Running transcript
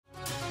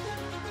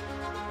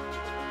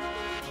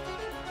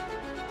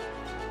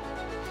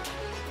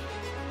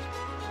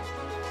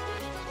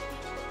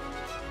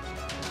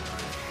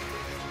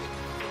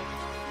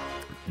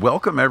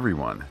Welcome,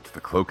 everyone, to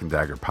the Cloak and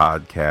Dagger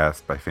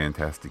podcast by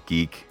Fantastic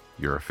Geek,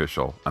 your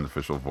official,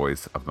 unofficial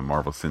voice of the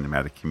Marvel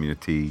Cinematic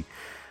community.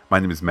 My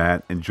name is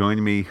Matt, and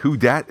joining me, who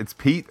dat? It's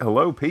Pete.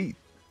 Hello, Pete.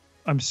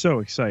 I'm so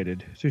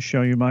excited to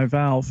show you my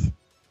Valve.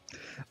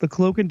 The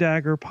Cloak and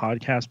Dagger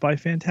podcast by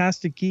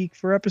Fantastic Geek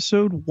for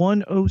episode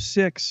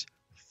 106,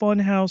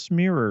 Funhouse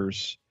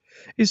Mirrors,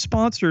 is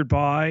sponsored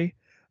by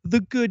the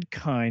good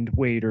kind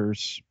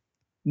waiters.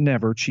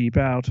 Never cheap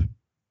out.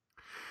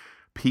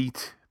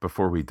 Pete,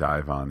 before we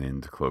dive on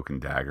into Cloak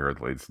and Dagger,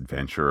 the latest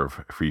adventure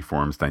of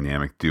Freeform's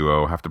dynamic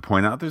duo, I have to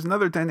point out there's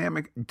another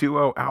dynamic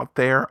duo out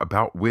there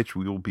about which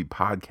we will be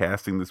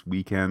podcasting this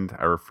weekend.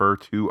 I refer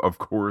to, of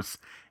course,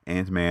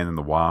 Ant-Man and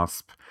the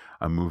Wasp,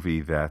 a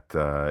movie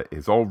that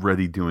is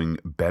already doing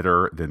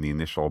better than the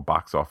initial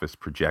box office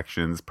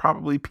projections.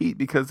 Probably, Pete,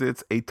 because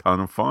it's a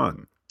ton of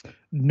fun.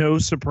 No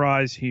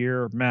surprise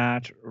here,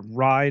 Matt.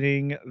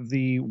 Riding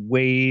the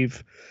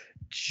wave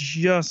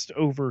just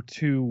over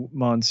 2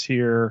 months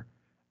here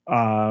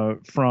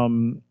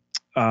from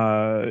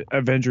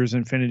Avengers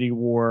Infinity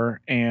War.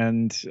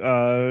 And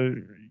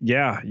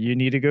yeah, you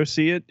need to go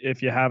see it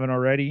if you haven't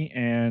already.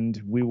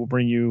 And we will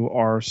bring you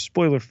our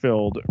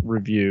spoiler-filled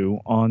review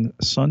on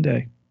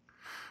Sunday.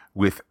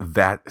 With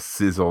that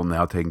sizzle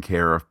now taken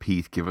care of,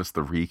 Pete, give us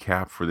the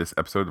recap for this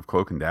episode of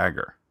Cloak and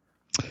Dagger.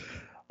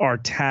 Our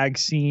tag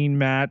scene,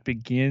 Matt,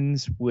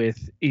 begins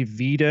with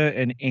Evita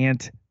and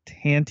Aunt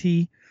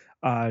Tanty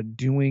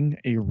doing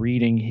a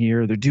reading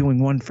here. They're doing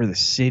one for the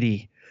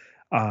city.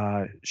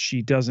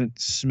 She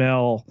doesn't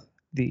smell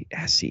the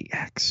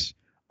sex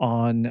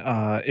on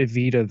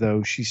Evita,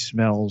 though. She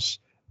smells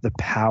the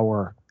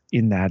power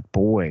in that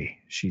boy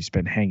she's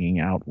been hanging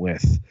out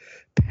with.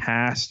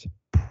 Past,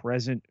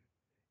 present.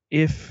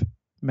 If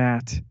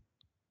Matt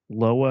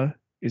Loa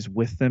is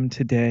with them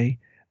today,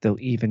 they'll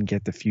even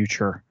get the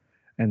future.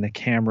 And the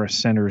camera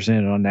centers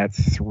in on that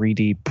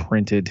 3D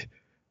printed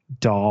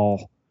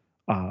doll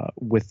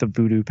with the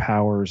voodoo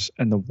powers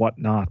and the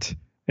whatnot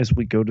as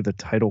we go to the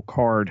title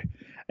card.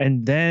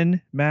 And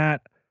then,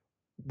 Matt,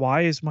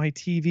 why is my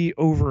TV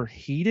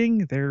overheating?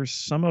 There's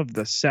some of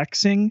the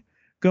sexing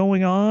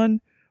going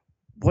on.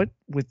 What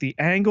with the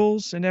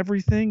angles and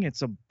everything?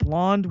 It's a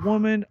blonde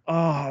woman.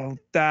 Oh,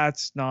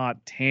 that's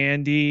not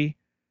Tandy.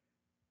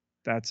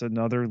 That's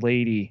another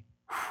lady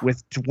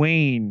with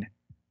Dwayne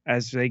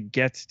as they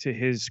get to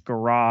his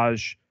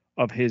garage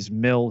of his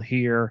mill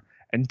here,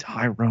 and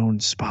Tyrone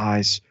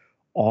spies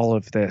all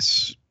of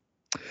this.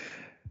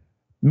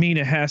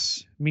 Mina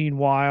Hess,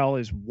 meanwhile,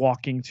 is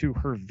walking to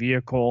her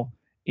vehicle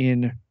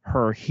in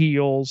her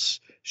heels.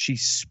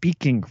 She's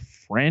speaking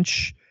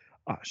French.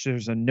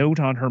 There's a note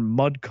on her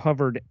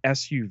mud-covered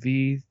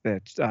SUV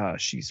that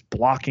she's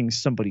blocking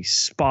somebody's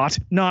spot.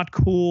 Not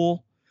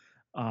cool.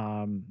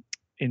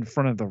 In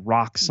front of the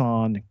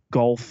Roxxon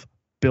Gulf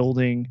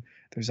building,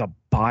 there's a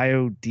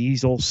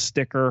biodiesel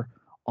sticker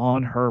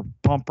on her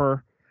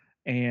bumper,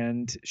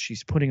 and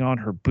she's putting on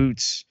her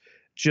boots.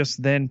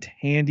 Just then,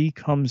 Tandy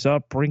comes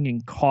up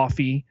bringing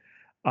coffee.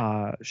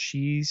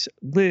 She's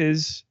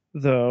Liz,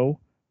 though,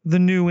 the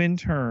new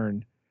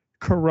intern.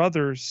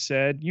 Carruthers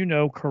said, you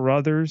know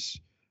Carruthers.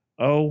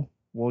 Oh,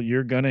 well,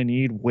 you're going to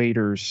need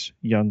waiters,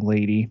 young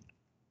lady.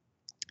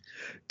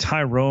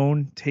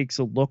 Tyrone takes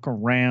a look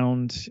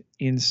around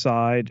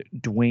inside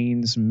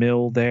Dwayne's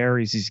mill there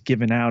as he's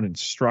giving out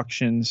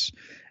instructions,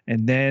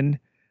 and then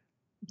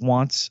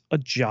wants a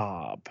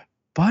job.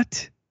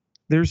 But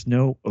there's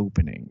no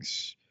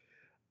openings.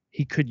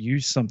 He could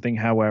use something,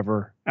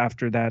 however,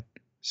 after that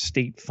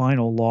state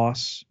final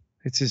loss.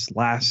 It's his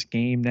last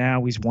game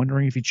now. He's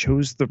wondering if he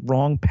chose the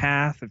wrong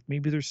path, if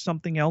maybe there's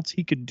something else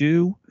he could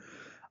do.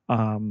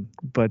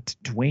 But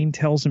Dwayne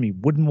tells him he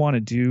wouldn't want to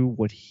do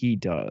what he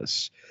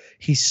does.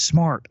 He's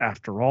smart,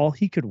 after all.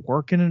 He could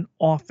work in an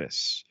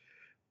office.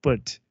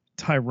 But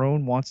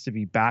Tyrone wants to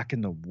be back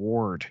in the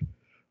ward,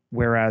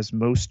 whereas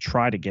most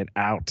try to get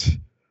out.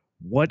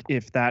 What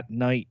if that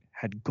night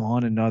had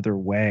gone another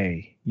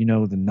way? You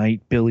know, the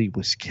night Billy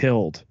was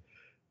killed.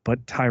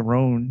 But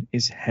Tyrone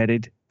is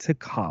headed to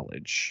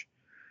college.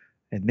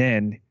 And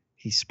then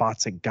he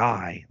spots a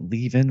guy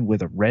leaving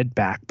with a red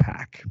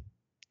backpack.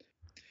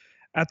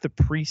 At the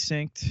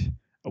precinct,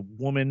 a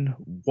woman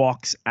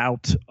walks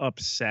out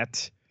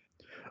upset.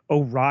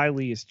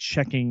 O'Reilly is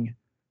checking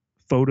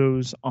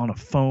photos on a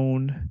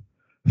phone.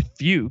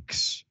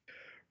 Fuchs,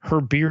 her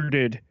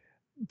bearded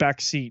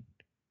backseat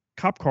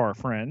cop car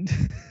friend,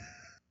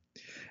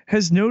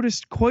 has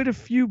noticed quite a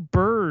few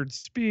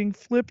birds being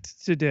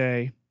flipped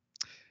today.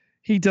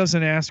 He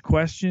doesn't ask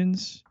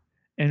questions,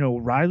 and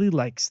O'Reilly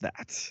likes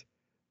that.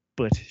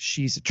 But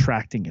she's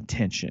attracting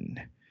attention.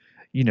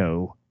 You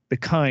know, the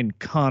kind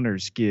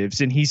Connors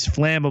gives, and he's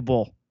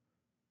flammable.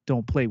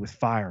 Don't play with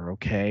fire,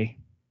 okay?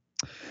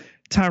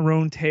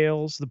 Tyrone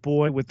tails the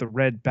boy with the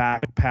red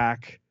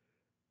backpack,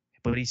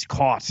 but he's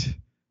caught,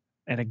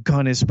 and a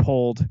gun is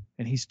pulled,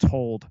 and he's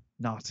told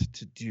not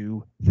to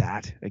do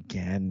that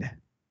again.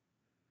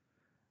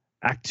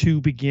 Act 2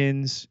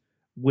 begins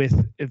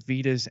with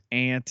Evita's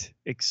aunt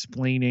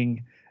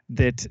explaining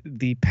that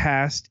the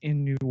past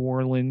in New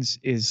Orleans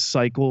is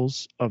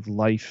cycles of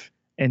life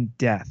and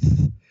death.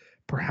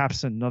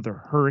 Perhaps another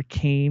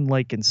hurricane,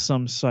 like in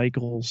some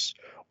cycles,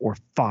 or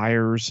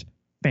fires,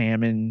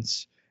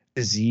 famines,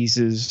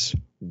 diseases,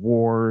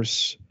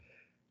 wars.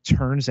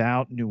 Turns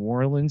out New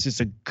Orleans is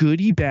a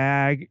goodie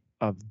bag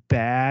of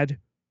bad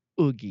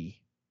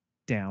oogie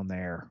down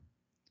there.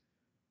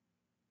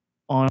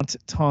 Aunt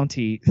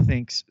Tonti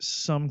thinks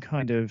some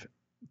kind of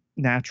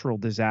natural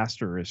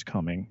disaster is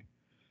coming.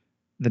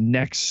 The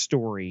next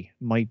story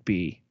might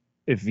be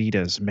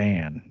Evita's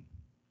man.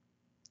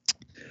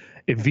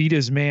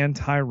 Evita's man,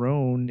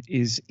 Tyrone,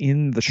 is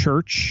in the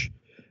church.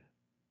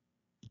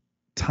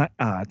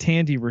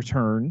 Tandy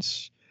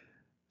returns.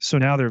 So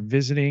now they're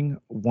visiting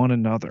one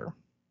another.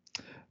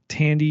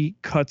 Tandy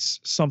cuts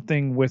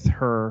something with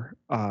her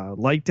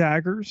light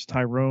daggers.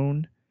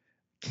 Tyrone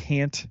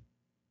can't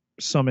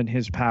summon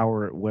his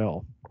power at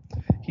will.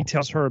 He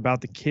tells her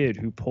about the kid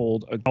who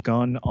pulled a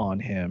gun on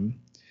him.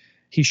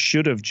 He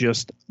should have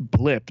just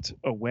blipped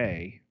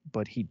away,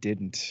 but he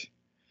didn't.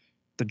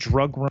 The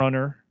drug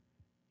runner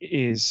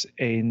is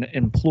an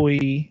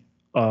employee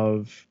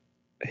of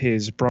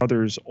his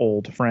brother's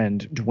old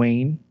friend,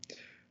 Dwayne,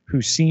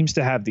 who seems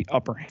to have the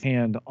upper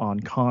hand on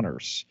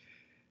Connors.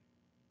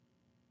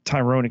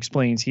 Tyrone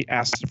explains he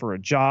asked for a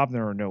job.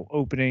 There are no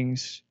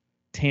openings.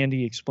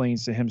 Tandy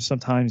explains to him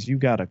sometimes you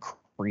got to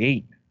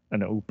create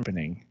an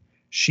opening.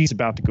 She's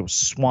about to go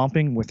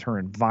swamping with her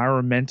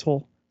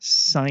environmental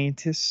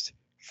scientist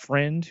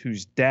friend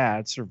whose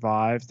dad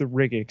survived the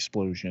rig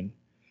explosion.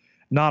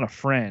 Not a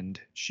friend,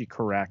 she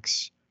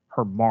corrects,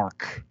 her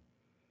mark.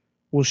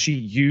 Will she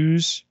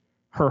use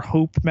her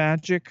hope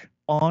magic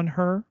on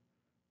her?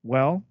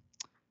 Well,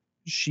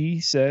 she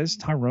says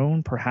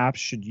Tyrone perhaps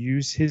should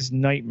use his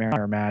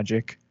nightmare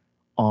magic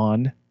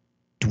on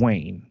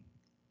Dwayne.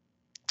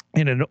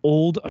 In an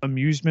old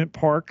amusement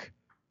park,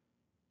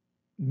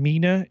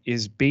 Mina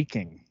is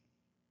baking.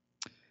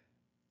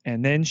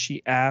 And then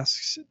she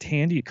asks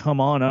Tandy to come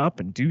on up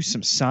and do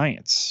some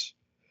science.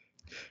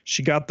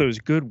 She got those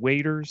good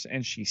waiters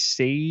and she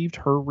saved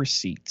her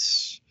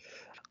receipts.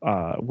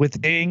 With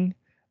Ding,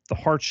 the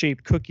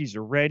heart-shaped cookies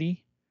are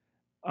ready.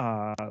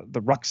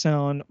 The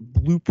Roxanne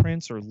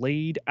blueprints are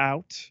laid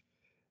out.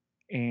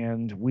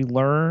 And we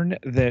learn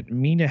that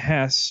Mina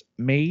Hess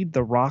made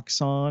the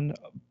Roxanne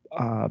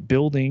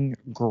building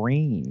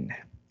green.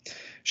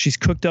 She's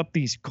cooked up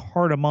these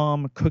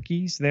cardamom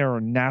cookies. They're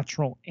a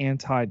natural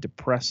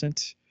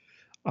antidepressant.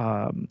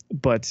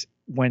 But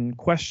when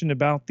questioned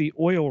about the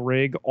oil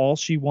rig, all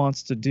she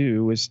wants to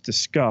do is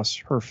discuss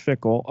her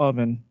fickle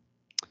oven.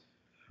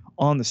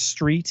 On the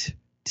street,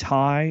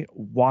 Ty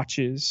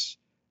watches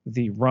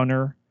the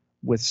runner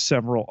with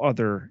several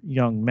other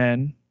young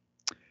men.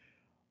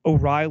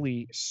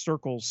 O'Reilly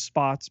circles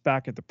spots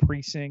back at the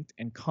precinct,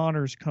 and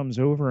Connors comes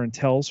over and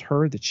tells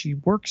her that she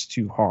works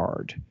too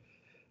hard.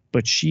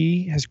 But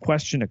she has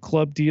questioned a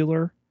club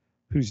dealer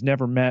who's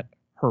never met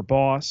her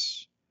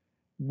boss,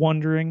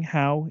 wondering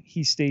how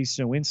he stays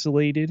so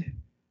insulated.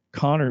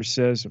 Connors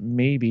says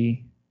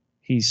maybe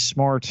he's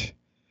smart,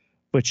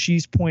 but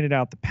she's pointed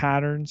out the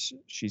patterns.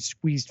 She's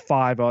squeezed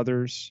 5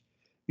 others.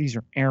 These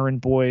are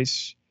errand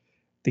boys.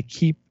 They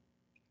keep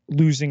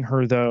losing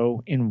her,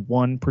 though, in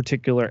one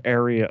particular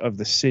area of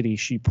the city,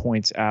 she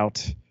points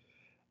out.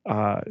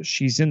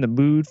 She's in the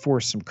mood for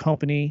some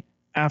company.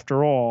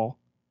 After all,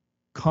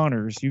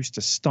 Connors used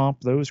to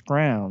stomp those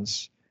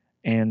grounds,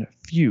 and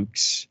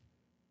Fuchs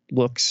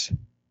looks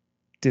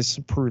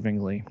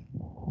disapprovingly.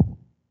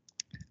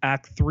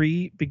 Act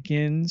 3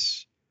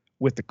 begins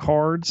with the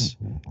cards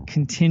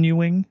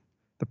continuing.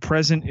 The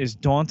present is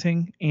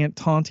daunting. Aunt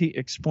Tonti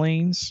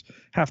explains.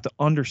 Have to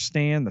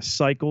understand the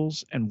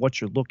cycles and what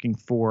you're looking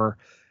for,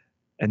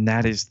 and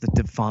that is the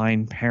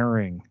divine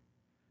pairing.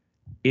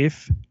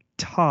 If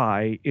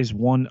Ty is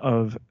one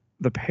of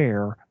the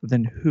pair,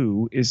 then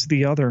who is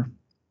the other?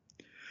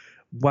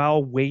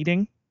 While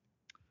waiting,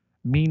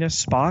 Mina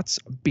spots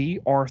B.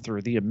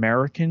 Arthur, the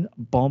American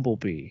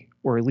bumblebee,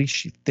 or at least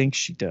she thinks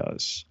she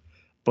does.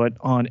 But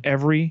on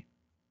every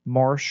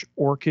marsh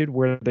orchid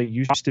where they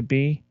used to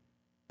be,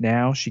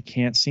 now she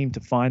can't seem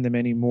to find them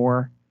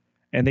anymore.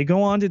 And they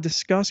go on to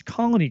discuss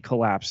colony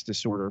collapse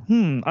disorder.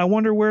 I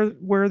wonder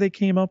where they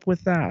came up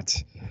with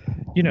that.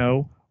 You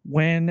know,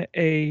 when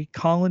a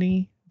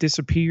colony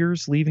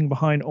disappears, leaving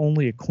behind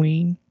only a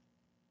queen.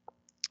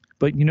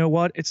 But you know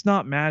what? It's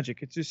not magic.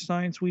 It's just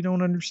science we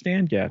don't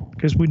understand yet,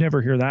 because we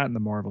never hear that in the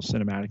Marvel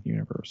Cinematic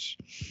Universe.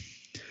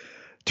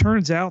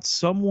 Turns out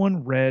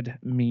someone read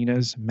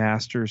Mina's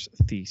master's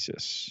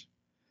thesis.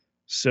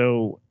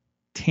 So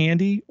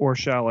Tandy, or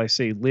shall I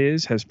say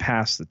Liz, has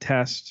passed the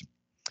test.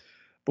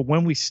 But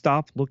when we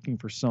stop looking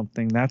for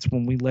something, that's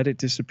when we let it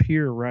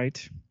disappear,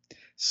 right?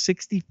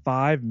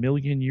 65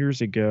 million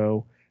years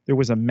ago, there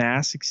was a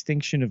mass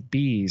extinction of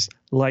bees,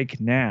 like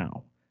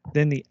now.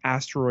 Then the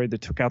asteroid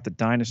that took out the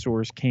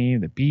dinosaurs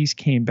came. The bees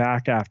came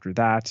back after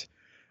that.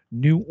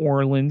 New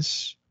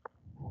Orleans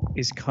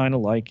is kind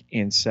of like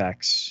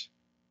insects.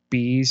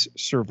 Bees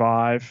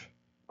survive.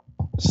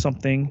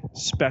 Something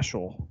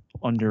special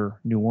under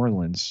New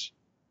Orleans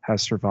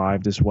has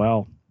survived as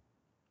well.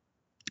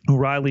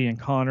 O'Reilly and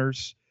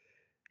Connors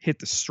hit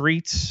the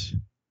streets.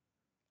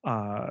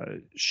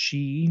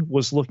 She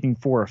was looking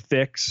for a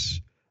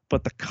fix,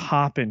 but the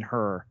cop in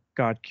her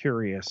got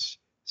curious,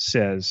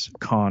 says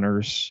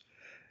Connors.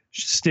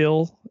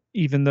 Still,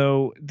 even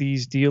though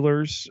these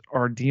dealers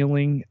are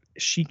dealing,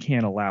 she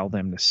can't allow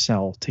them to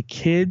sell to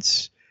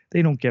kids.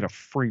 They don't get a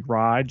free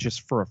ride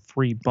just for a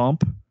free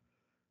bump.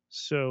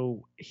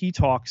 So he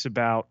talks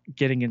about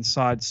getting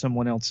inside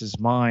someone else's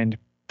mind,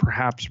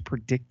 perhaps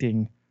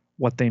predicting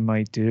what they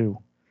might do.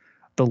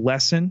 The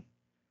lesson: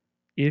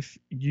 if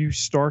you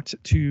start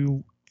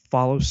to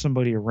follow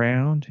somebody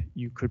around,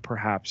 you could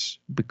perhaps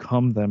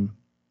become them.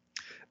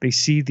 They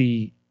see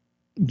the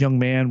young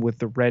man with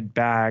the red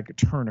bag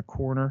turn a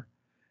corner,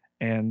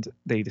 and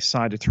they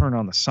decide to turn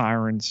on the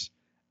sirens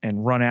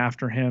and run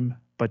after him,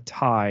 but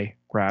Ty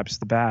grabs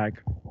the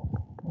bag.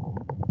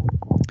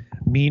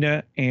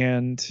 Mina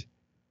and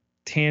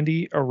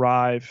Tandy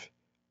arrive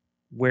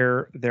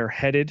where they're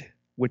headed,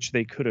 which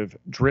they could have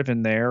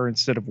driven there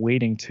instead of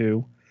waiting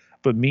to,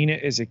 but Mina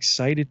is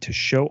excited to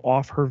show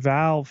off her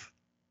valve.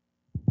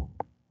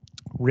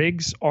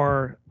 Rigs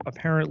are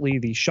apparently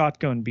the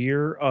shotgun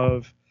beer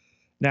of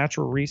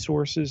natural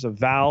resources. A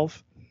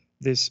valve,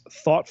 this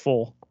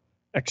thoughtful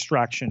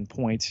extraction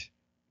point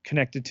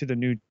connected to the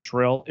new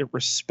drill, it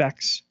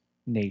respects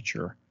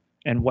nature.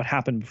 And what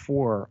happened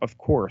before, of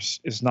course,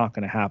 is not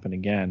going to happen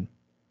again.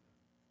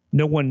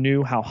 No one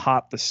knew how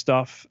hot the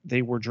stuff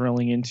they were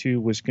drilling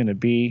into was going to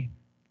be,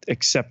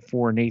 except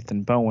for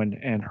Nathan Bowen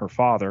and her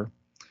father.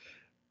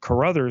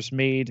 Carruthers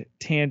made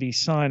Tandy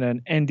sign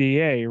an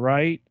NDA,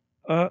 right?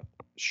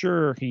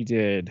 Sure he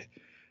did.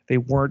 They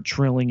weren't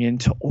drilling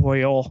into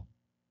oil.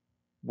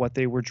 What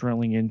they were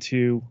drilling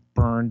into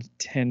burned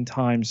 10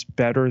 times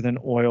better than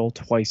oil,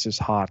 twice as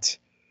hot.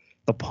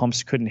 The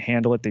pumps couldn't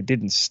handle it. They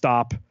didn't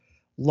stop.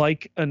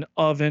 Like an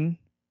oven,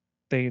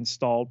 they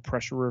installed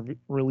pressure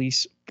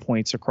release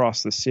points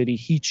across the city,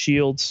 heat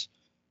shields.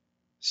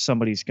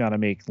 Somebody's got to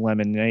make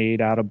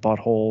lemonade out of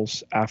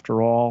buttholes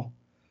after all.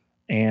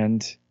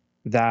 And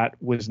that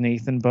was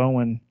Nathan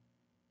Bowen.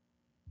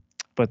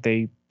 But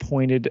they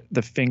pointed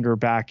the finger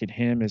back at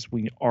him, as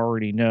we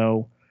already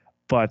know.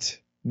 But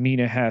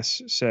Mina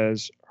Hess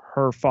says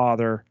her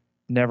father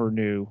never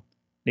knew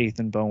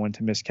Nathan Bowen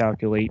to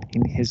miscalculate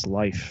in his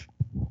life.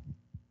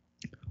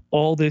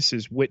 All this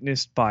is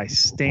witnessed by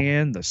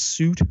Stan, the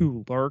suit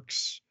who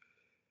lurks.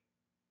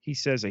 He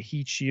says a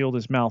heat shield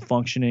is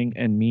malfunctioning,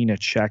 and Mina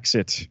checks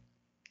it.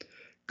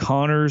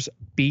 Connors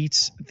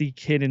beats the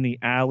kid in the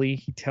alley.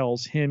 He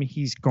tells him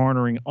he's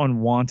garnering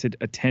unwanted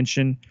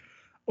attention.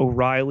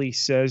 O'Reilly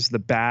says the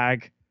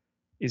bag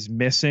is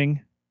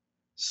missing.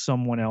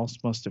 Someone else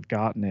must have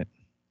gotten it.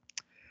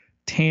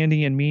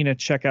 Tandy and Mina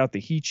check out the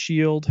heat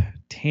shield.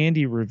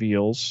 Tandy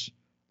reveals,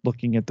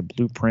 looking at the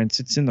blueprints,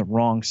 it's in the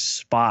wrong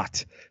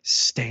spot.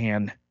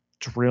 Stan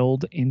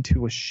drilled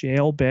into a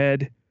shale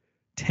bed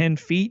 10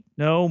 feet.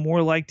 No,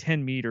 more like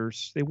 10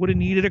 meters. They would have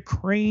needed a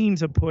crane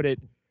to put it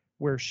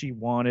where she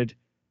wanted.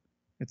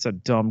 It's a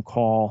dumb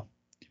call.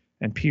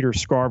 And Peter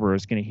Scarborough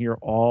is going to hear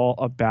all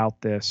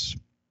about this.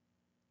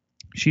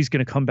 She's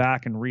going to come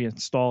back and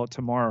reinstall it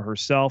tomorrow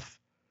herself,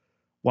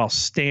 while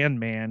Stan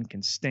Man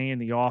can stay in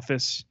the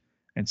office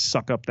and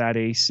suck up that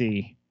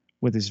AC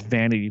with his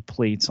vanity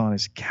plates on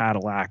his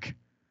Cadillac.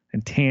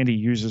 And Tandy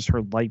uses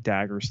her light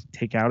daggers to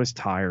take out his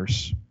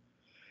tires.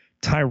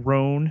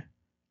 Tyrone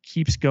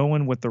keeps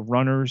going with the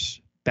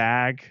runner's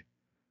bag,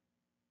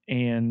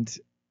 and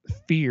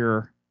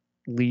fear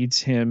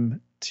leads him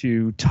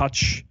to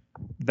touch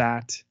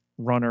that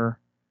runner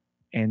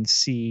and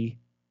see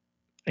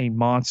a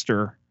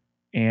monster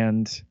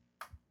and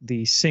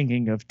the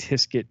singing of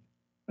Tisket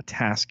a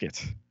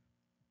Tasket.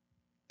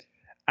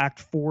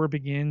 Act 4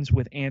 begins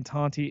with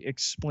Antante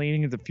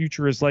explaining the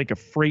future is like a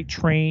freight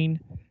train.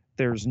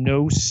 There's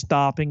no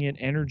stopping it.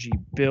 Energy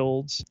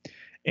builds,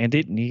 and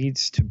it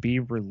needs to be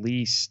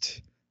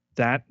released.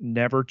 That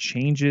never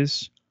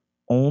changes.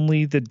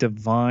 Only the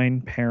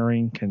divine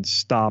pairing can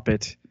stop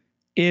it.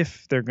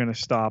 If they're going to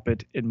stop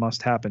it, it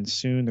must happen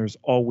soon. There's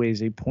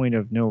always a point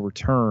of no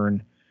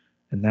return,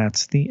 and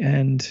that's the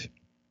end.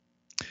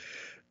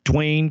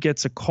 Dwayne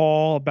gets a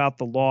call about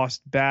the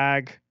lost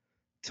bag.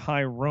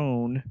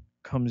 Tyrone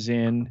comes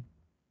in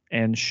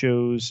and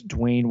shows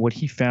Dwayne what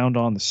he found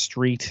on the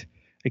street,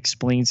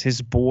 explains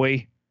his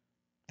boy,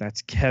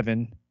 that's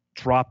Kevin,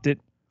 dropped it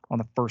on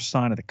the first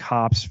sign of the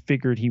cops,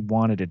 figured he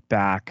wanted it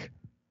back.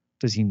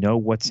 Does he know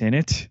what's in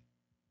it?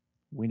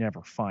 We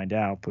never find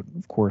out, but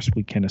of course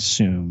we can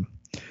assume.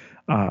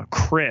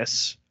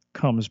 Chris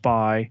comes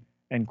by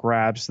and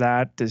grabs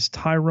that. Does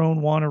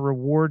Tyrone want a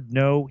reward?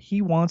 No,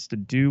 he wants to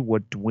do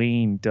what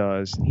Dwayne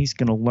does. And he's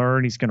going to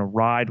learn. He's going to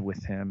ride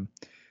with him.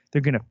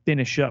 They're going to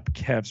finish up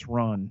Kev's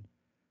run,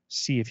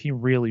 see if he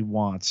really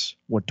wants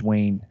what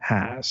Dwayne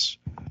has.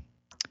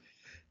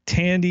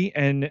 Tandy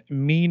and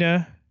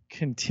Mina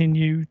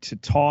continue to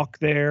talk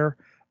there.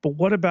 But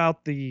what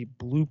about the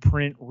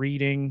blueprint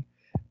reading,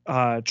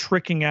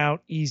 tricking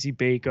out easy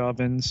bake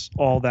ovens,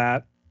 all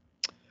that?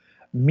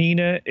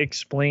 Mina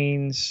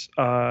explains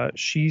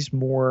she's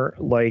more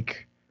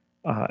like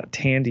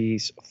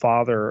Tandy's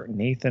father,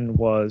 Nathan,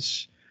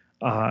 was.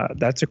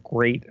 That's a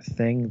great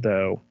thing,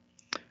 though.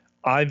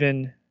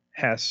 Ivan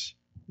Hess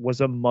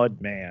was a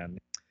mud man.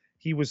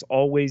 He was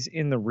always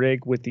in the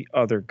rig with the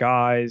other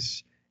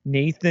guys.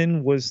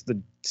 Nathan was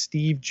the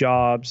Steve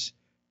Jobs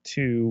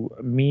to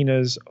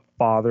Mina's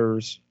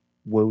father's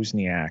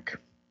Wozniak.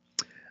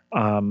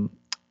 Um,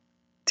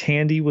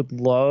 Tandy would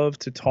love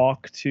to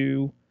talk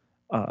to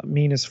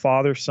Mina's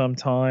father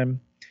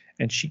sometime,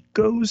 and she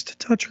goes to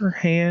touch her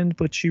hand,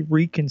 but she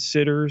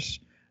reconsiders.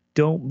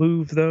 Don't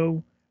move,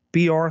 though.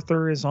 B.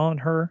 Arthur is on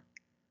her,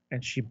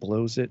 and she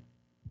blows it,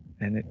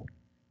 and it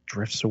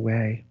drifts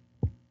away.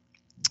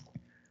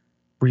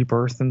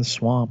 Rebirth in the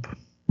swamp.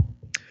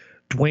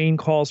 Dwayne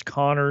calls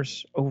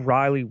Connors.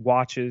 O'Reilly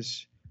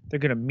watches. They're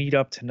going to meet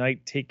up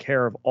tonight, take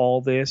care of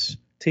all this.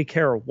 Take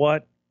care of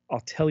what? I'll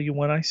tell you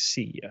when I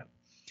see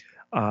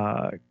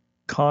you.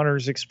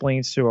 Connors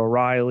explains to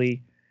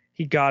O'Reilly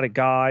he got a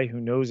guy who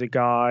knows a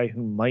guy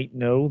who might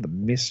know the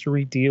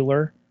mystery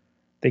dealer.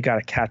 They got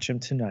to catch him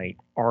tonight.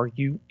 Are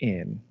you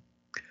in?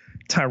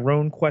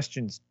 Tyrone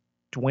questions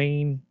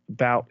Dwayne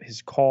about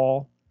his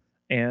call,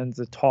 and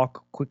the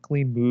talk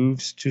quickly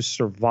moves to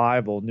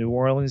survival. New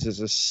Orleans is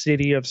a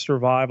city of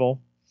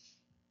survival.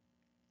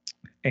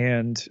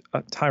 And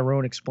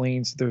Tyrone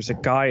explains there's a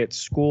guy at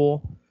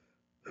school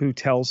who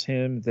tells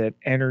him that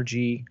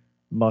energy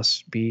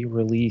must be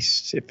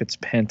released if it's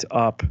pent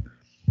up.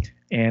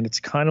 And it's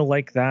kind of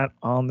like that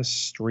on the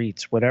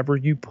streets. Whatever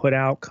you put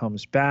out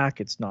comes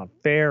back. It's not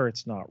fair.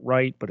 It's not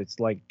right, but it's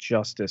like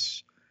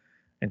justice.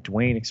 And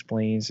Dwayne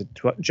explains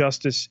that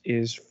justice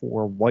is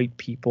for white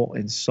people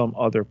in some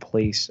other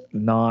place,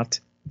 not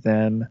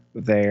them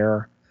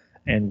there.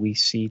 And we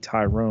see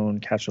Tyrone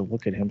catch a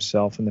look at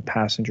himself in the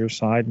passenger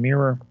side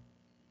mirror.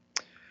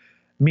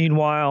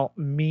 Meanwhile,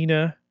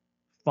 Mina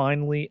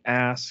finally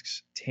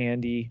asks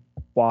Tandy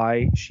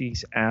why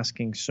she's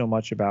asking so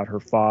much about her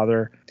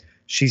father.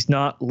 She's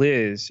not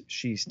Liz,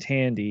 she's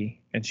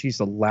Tandy, and she's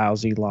a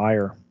lousy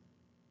liar.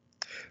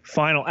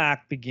 Final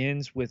act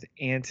begins with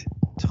Aunt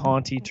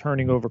Tonti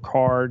turning over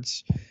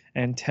cards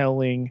and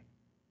telling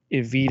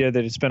Evita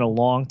that it's been a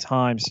long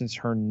time since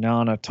her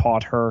Nana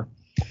taught her.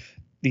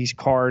 These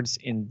cards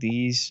in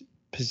these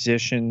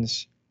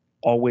positions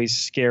always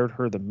scared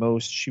her the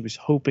most. She was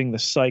hoping the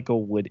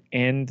cycle would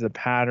end the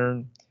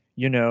pattern,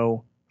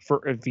 for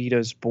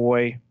Evita's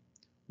boy.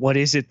 What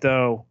is it,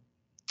 though?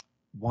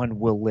 One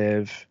will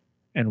live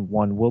and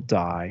one will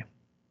die.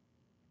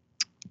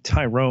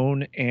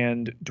 Tyrone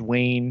and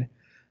Dwayne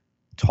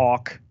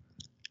talk,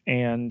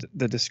 and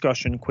the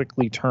discussion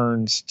quickly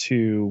turns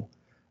to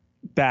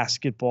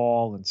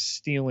basketball and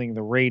stealing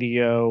the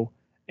radio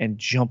and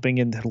jumping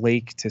into the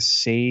lake to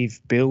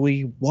save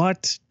Billy.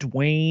 What?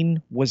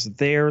 Dwayne was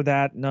there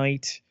that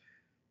night.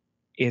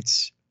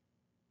 It's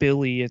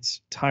Billy,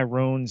 it's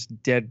Tyrone's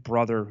dead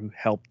brother who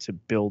helped to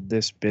build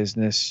this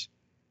business.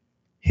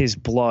 His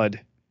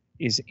blood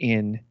is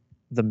in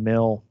the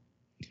mill.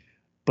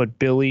 But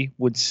Billy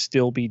would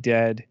still be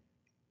dead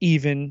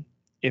even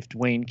if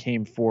Dwayne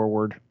came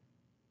forward.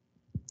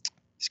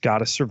 He's got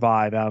to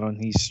survive out on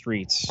these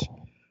streets.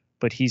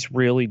 But he's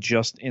really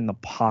just in the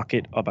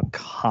pocket of a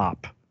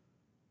cop,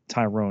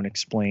 Tyrone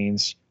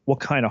explains. What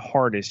kind of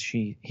heart is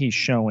he's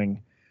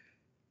showing?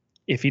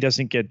 If he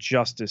doesn't get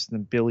justice,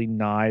 then Billy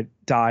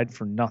died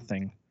for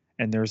nothing.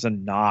 And there's a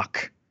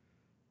knock.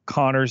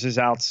 Connors is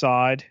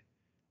outside.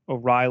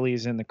 O'Reilly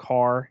is in the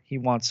car. He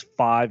wants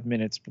 5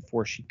 minutes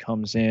before she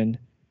comes in.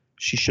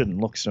 She shouldn't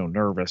look so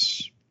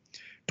nervous.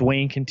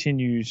 Dwayne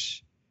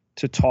continues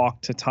to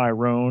talk to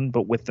Tyrone,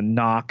 but with the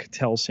knock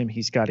tells him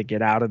he's got to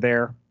get out of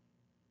there.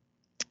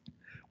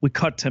 We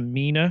cut to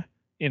Mina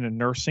in a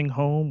nursing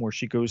home where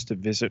she goes to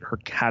visit her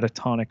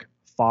catatonic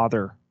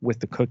father with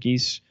the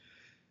cookies.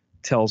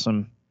 Tells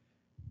him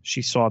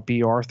she saw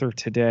B. Arthur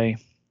today.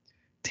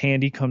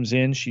 Tandy comes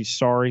in. She's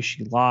sorry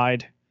she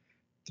lied.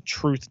 The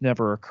truth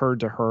never occurred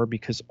to her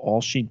because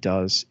all she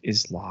does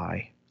is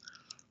lie.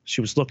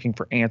 She was looking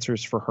for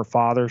answers for her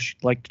father.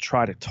 She'd like to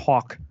try to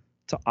talk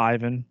to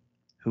Ivan,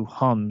 who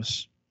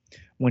hums.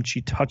 When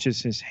she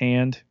touches his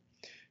hand,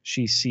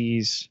 she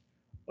sees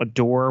a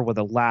door with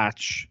a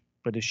latch,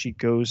 but as she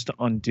goes to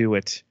undo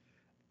it,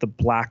 the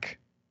black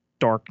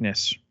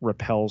darkness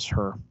repels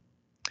her.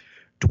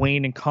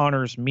 Dwayne and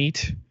Connors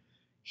meet.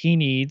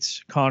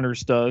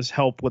 Connors does,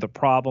 help with a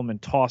problem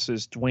and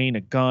tosses Dwayne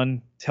a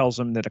gun, tells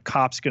him that a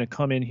cop's going to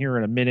come in here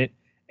in a minute,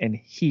 and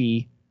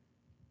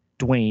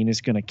Dwayne,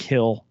 is going to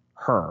kill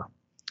her.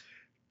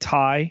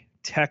 Ty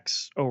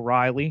texts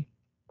O'Reilly.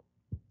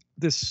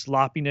 This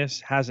sloppiness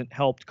hasn't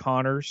helped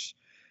Connors,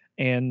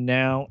 and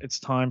now it's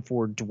time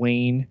for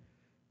Dwayne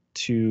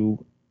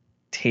to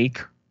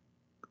take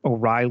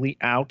O'Reilly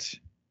out.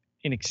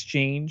 In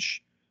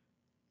exchange,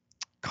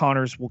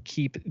 Connors will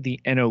keep the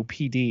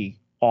NOPD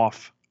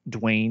off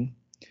Dwayne.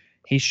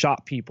 He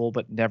shot people,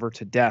 but never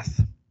to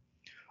death.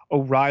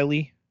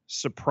 O'Reilly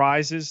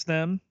surprises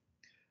them,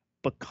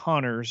 but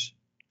Connors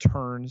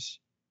turns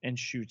and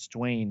shoots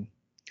Dwayne.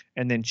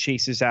 and then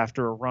chases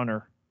after a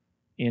runner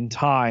in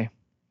Ty.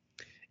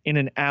 In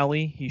an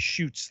alley, he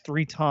shoots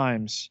 3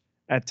 times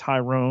at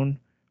Tyrone,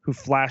 who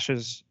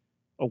flashes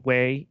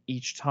away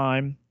each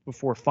time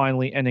before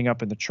finally ending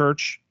up in the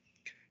church.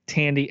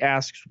 Tandy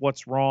asks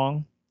what's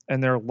wrong,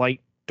 and their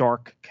light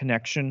dark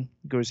connection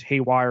goes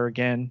haywire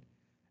again,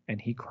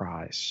 and he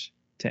cries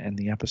to end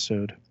the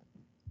episode.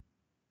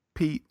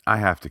 Pete, I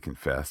have to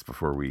confess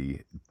before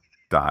we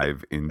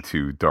dive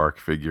into dark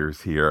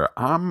figures here,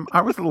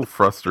 I was a little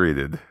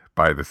frustrated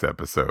by this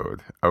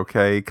episode.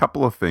 Okay,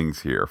 couple of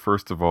things here.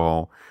 First of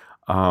all,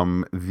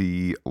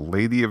 the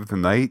lady of the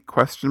night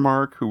question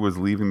mark who was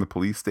leaving the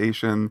police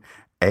station.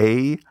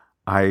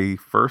 I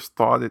first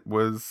thought it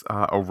was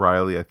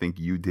O'Reilly. I think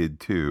you did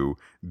too.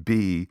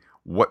 B,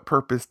 what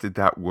purpose did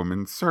that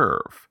woman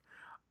serve?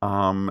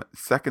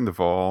 Second of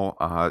all,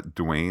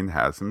 Dwayne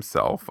has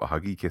himself a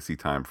huggy kissy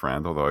time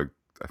friend, although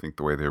I think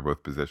the way they're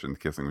both positioned,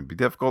 kissing would be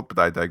difficult, but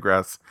I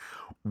digress.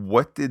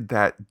 What did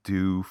that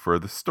do for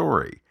the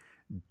story?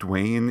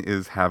 Dwayne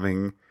is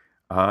having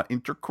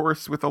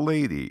intercourse with a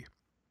lady.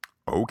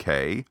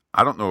 Okay,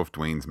 I don't know if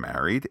Dwayne's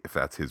married, if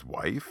that's his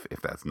wife,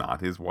 if that's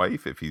not his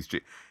wife, if he's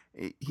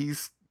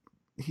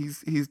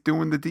he's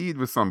doing the deed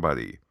with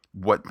somebody.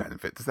 What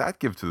benefit does that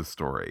give to the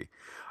story?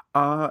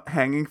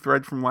 Hanging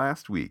thread from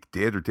last week.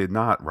 Did or did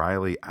not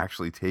Riley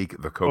actually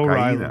take the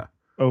O'Reilly. cocaine?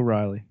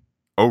 O'Reilly.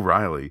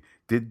 O'Reilly,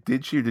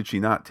 did she or did she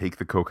not take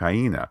the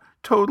cocaine?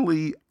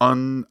 Totally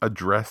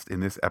unaddressed in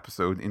this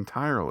episode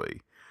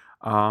entirely.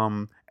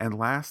 And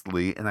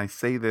lastly, and I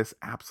say this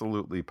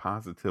absolutely,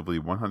 positively,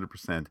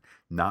 100%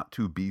 not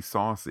to be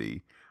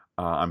saucy,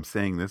 I'm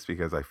saying this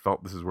because I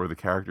felt this is where the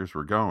characters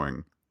were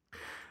going.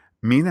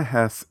 Mina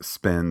Hess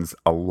spends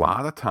a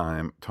lot of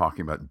time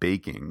talking about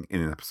baking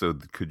in an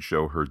episode that could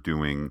show her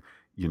doing,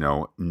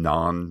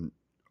 non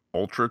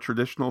ultra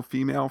traditional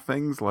female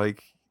things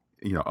like,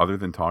 other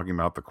than talking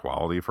about the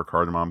quality of her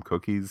cardamom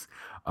cookies,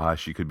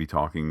 she could be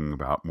talking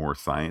about more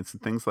science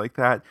and things like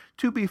that.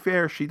 To be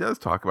fair, she does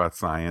talk about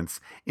science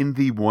in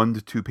the 1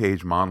 to 2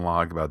 page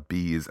monologue about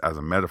bees as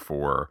a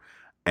metaphor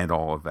and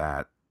all of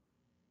that.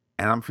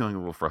 And I'm feeling a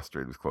little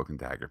frustrated with Cloak and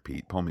Dagger,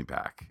 Pete. Pull me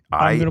back.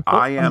 I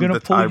I'm am gonna the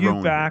pull you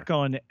Tyrone back here.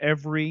 on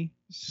every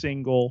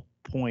single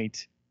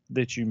point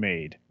that you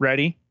made.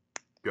 Ready?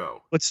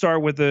 Go. Let's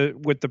start with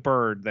the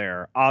bird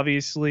there.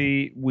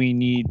 Obviously, we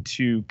need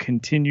to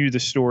continue the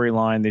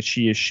storyline that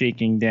she is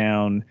shaking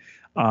down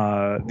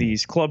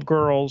these club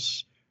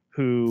girls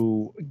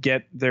who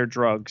get their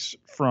drugs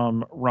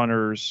from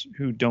runners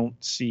who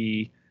don't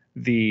see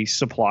the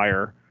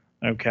supplier.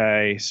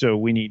 Okay, so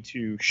we need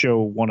to show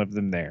one of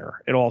them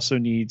there. It also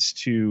needs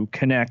to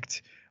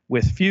connect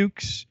with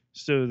Fuchs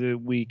so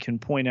that we can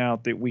point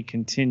out that we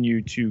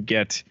continue to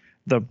get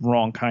the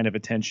wrong kind of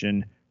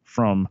attention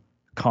from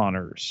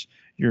Connors.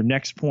 Your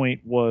next point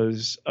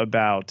was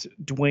about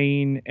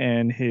Dwayne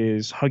and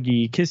his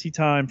huggy kissy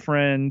time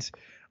friend.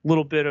 A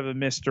little bit of a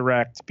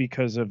misdirect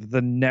because of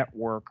the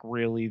network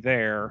really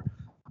there.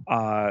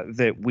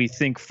 That we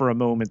think for a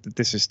moment that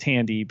this is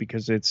Tandy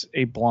because it's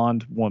a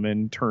blonde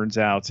woman. Turns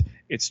out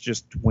it's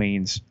just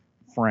Dwayne's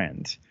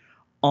friend.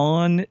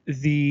 On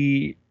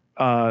the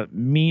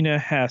Mina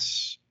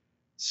Hess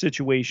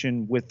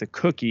situation with the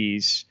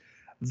cookies,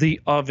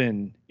 the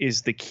oven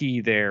is the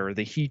key there,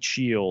 the heat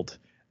shield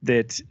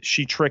that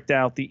she tricked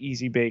out the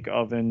Easy Bake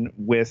oven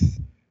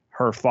with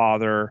her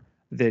father,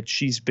 that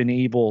she's been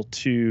able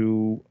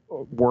to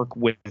work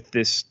with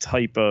this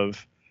type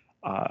of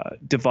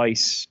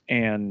device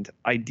and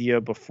idea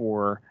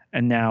before,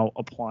 and now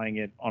applying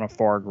it on a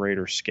far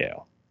greater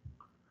scale.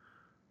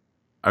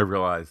 I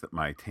realized that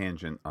my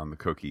tangent on the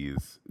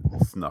cookies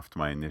snuffed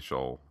my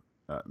initial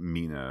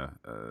Mina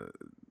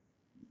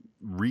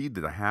read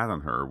that I had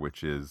on her,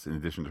 which is in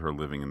addition to her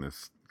living in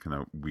this kind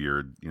of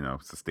weird,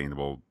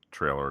 sustainable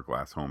trailer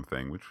glass home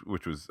thing,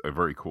 which was a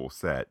very cool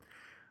set.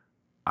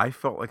 I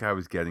felt like I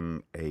was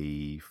getting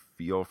a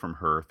feel from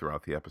her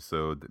throughout the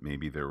episode that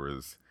maybe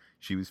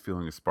she was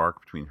feeling a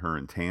spark between her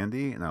and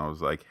Tandy, and I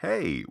was like,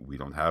 hey, we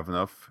don't have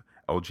enough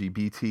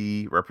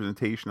LGBT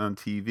representation on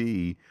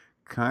TV.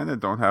 Kind of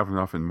don't have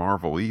enough in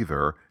Marvel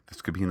either.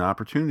 This could be an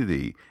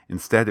opportunity.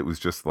 Instead, it was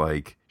just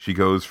like she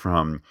goes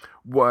from,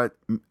 what,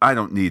 I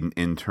don't need an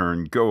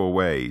intern, go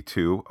away,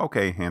 to,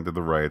 okay, hand to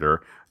the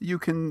writer, you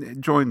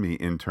can join me,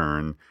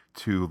 intern,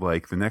 to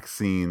like the next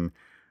scene,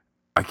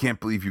 I can't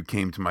believe you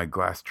came to my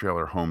glass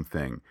trailer home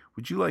thing.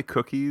 Would you like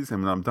cookies?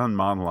 And when I'm done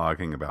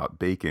monologuing about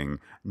baking,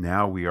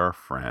 now we are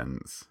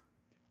friends.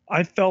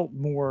 I felt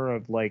more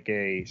of like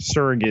a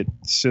surrogate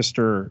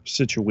sister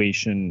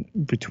situation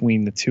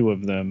between the two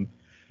of them.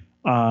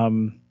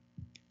 Um,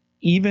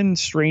 Even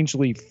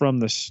strangely from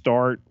the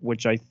start,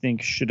 which I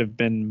think should have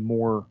been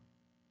more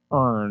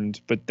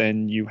earned, but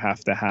then you have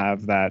to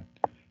have that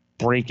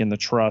break in the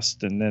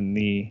trust and then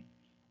the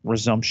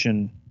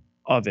resumption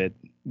of it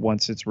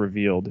once it's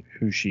revealed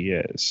who she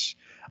is.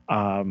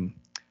 Um,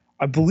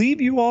 I believe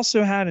you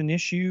also had an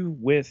issue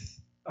with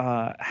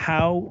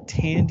how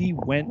Tandy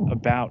went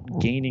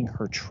about gaining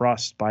her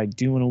trust by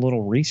doing a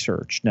little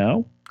research.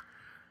 No?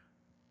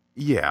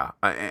 Yeah,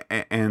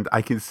 and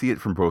I can see it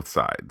from both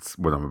sides,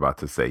 what I'm about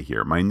to say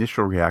here. My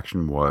initial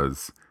reaction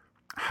was,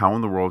 how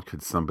in the world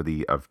could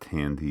somebody of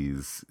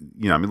Tandy's,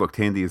 I mean, look,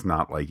 Tandy is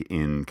not like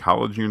in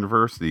college,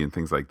 university, and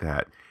things like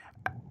that.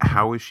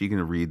 How is she going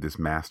to read this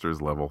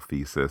master's level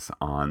thesis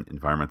on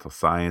environmental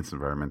science,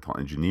 environmental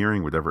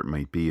engineering, whatever it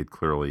might be? It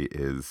clearly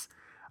is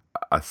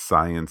a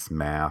science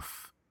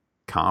math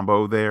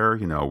combo there,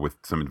 with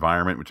some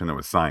environment, which I know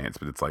is science,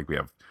 but it's like we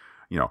have,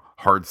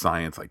 hard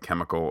science like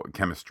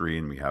chemistry,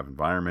 and we have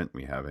environment,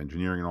 we have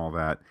engineering and all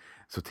that.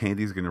 So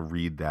Tandy's going to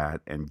read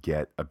that and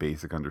get a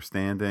basic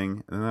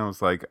understanding. And then I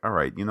was like, all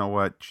right, you know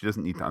what? She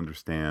doesn't need to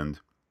understand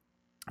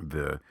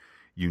the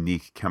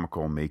unique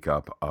chemical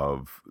makeup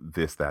of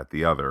this, that,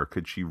 the other.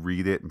 Could she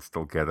read it and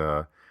still get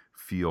a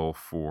feel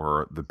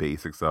for the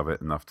basics of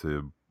it enough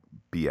to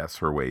BS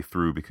her way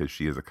through because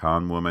she is a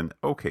con woman?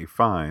 Okay,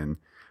 fine.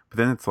 But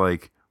then it's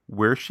like,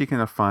 where's she going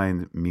to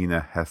find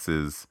Mina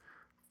Hess's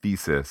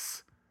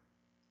thesis?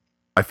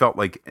 I felt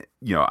like,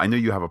 I know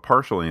you have a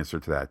partial answer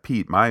to that,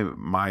 Pete.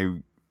 My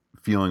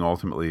feeling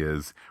ultimately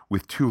is,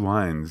 with two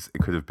lines,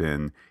 it could have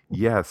been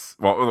yes.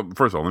 Well,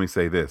 first of all, let me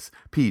say this,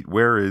 Pete.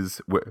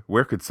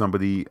 Where could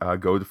somebody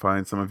go to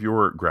find some of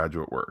your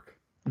graduate work?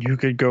 You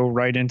could go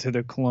right into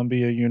the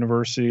Columbia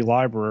University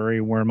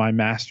Library where my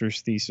master's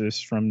thesis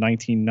from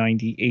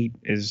 1998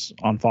 is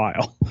on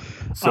file.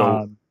 So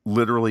Um,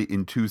 literally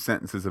in two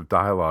sentences of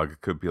dialogue,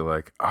 it could be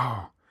like,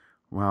 "Oh,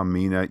 wow,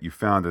 Mina, you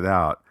found it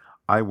out.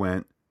 I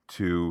went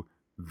to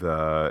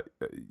the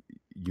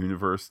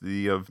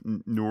University of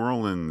New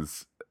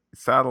Orleans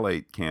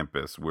satellite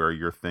campus where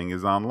your thing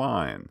is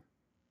online."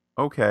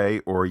 Okay,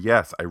 or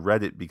yes, I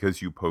read it because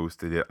you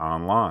posted it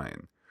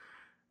online.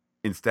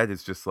 Instead,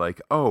 it's just like,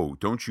 "Oh,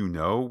 don't you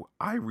know?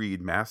 I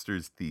read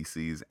master's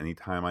theses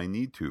anytime I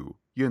need to,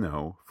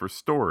 for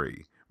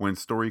story." When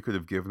story could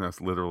have given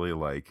us literally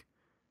like,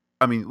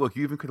 I mean, look,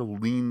 you even could have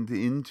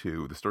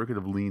the story could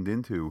have leaned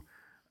into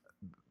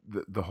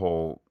the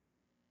whole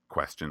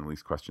question, at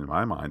least question in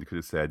my mind. It could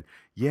have said,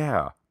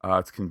 "Yeah,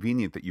 it's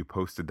convenient that you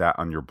posted that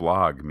on your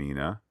blog,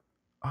 Mina."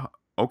 Uh,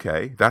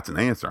 okay, that's an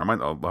answer. I might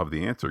not love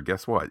the answer.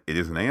 Guess what? It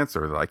is an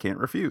answer that I can't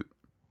refute.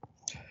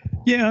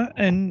 yeah,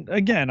 and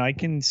again, I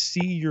can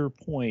see your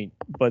point,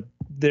 but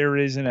there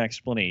is an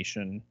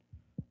explanation,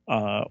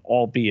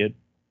 albeit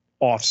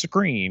off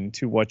screen,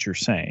 to what you're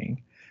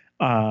saying.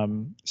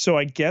 So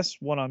I guess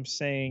what I'm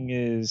saying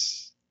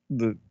is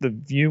the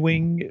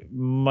viewing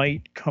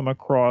might come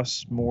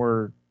across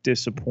more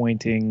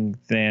disappointing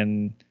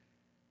than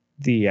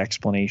the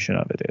explanation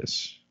of it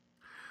is.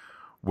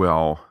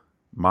 Well,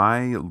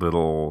 my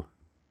little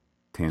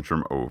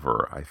tantrum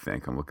over, I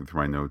think. I'm looking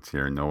through my notes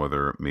here. No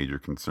other major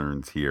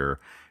concerns here.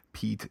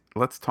 Pete,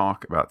 let's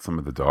talk about some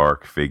of the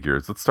dark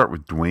figures. Let's start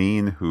with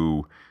Dwayne,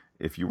 who,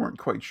 if you weren't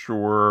quite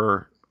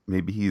sure,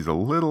 maybe he's a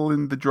little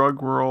in the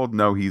drug world.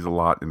 No, he's a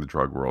lot in the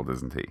drug world,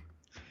 isn't he?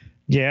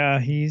 Yeah,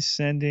 he's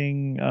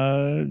sending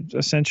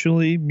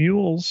essentially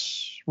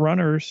mules,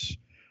 runners,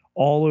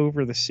 all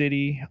over the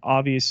city.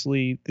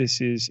 Obviously,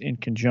 this is in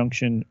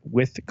conjunction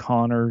with the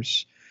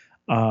Connors.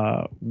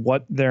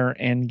 What their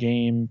end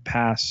game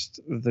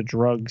past the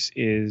drugs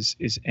is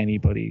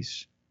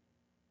anybody's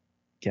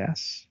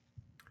guess.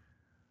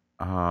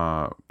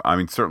 I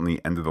mean,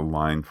 certainly end of the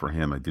line for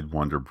him. I did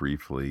wonder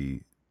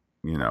briefly,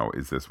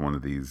 is this one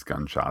of these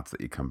gunshots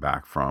that you come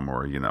back from,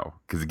 or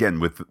because again,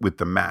 with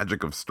the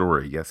magic of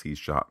story, yes, he's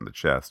shot in the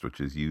chest,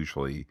 which is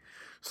usually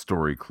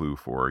story clue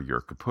for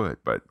you're kaput,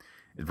 but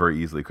it very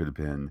easily could have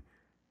been,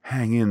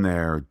 hang in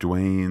there,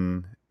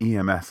 Dwayne.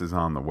 EMS is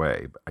on the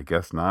way. But I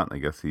guess not. I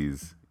guess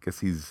he's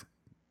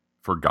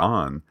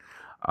forgone.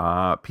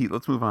 Pete,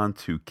 let's move on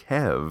to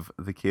Kev,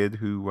 the kid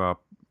who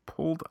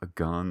pulled a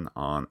gun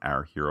on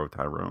our hero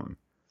Tyrone.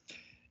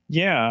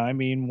 Yeah, I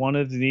mean, one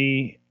of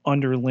the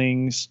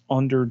underlings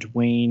under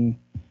Dwayne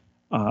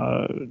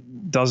uh,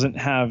 doesn't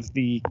have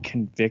the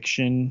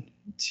conviction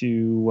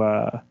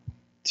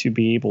to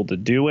be able to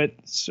do it.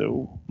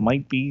 So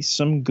might be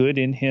some good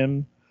in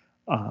him,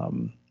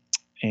 um,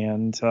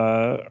 and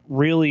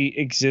really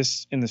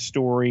exists in the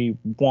story.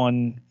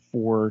 One,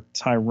 for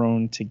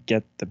Tyrone to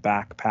get the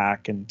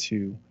backpack and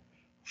to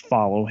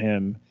follow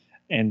him,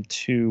 and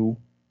two,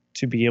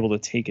 to be able to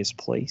take his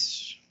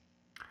place.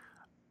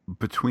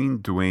 Between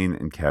Dwayne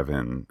and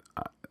Kevin,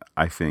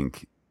 I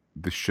think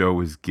the show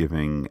is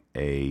giving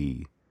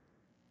a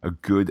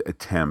good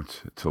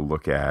attempt to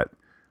look at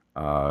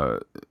uh,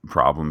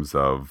 problems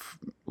of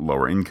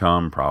lower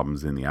income,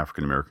 problems in the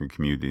African American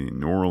community in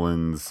New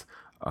Orleans,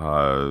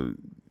 uh,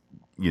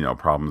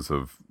 problems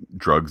of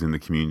drugs in the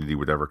community,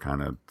 whatever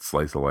kind of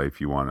slice of life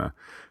you want to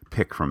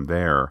pick from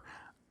there.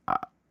 I,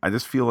 I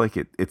just feel like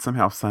it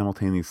somehow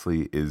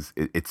simultaneously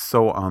it's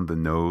so on the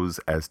nose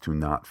as to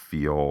not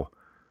feel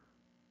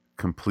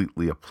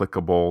completely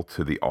applicable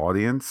to the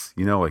audience.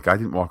 Like I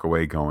didn't walk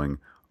away going,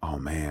 "Oh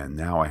man,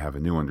 now I have a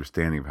new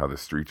understanding of how the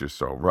streets are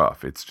so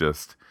rough." It's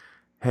just,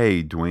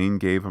 hey, Dwayne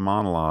gave a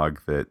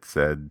monologue that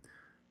said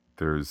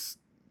there's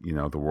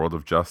the world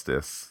of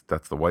justice,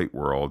 that's the white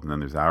world, and then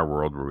there's our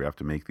world where we have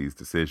to make these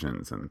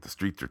decisions, and the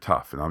streets are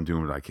tough, and I'm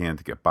doing what I can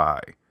to get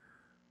by.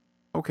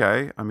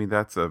 Okay, I mean,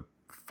 that's a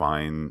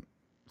fine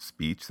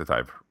speech that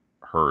I've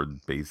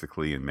heard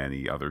basically in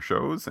many other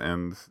shows,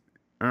 and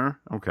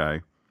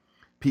okay.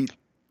 Pete,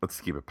 let's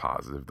keep it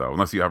positive, though.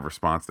 Unless you have a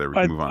response there, we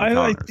can I move on to I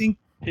counters. think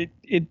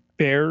it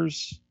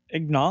bears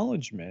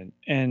acknowledgement,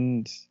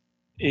 and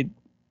it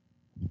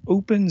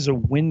opens a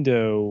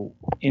window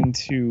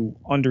into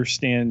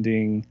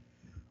understanding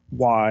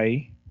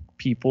why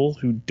people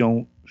who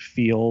don't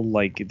feel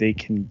like they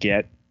can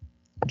get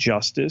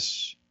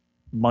justice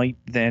might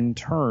then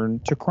turn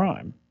to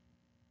crime.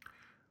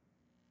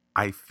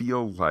 I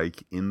feel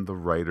like in the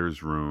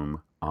writer's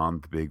room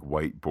on the big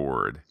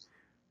whiteboard,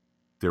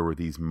 there were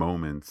these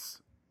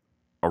moments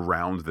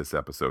around this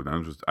episode.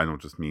 I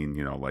don't just mean,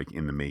 like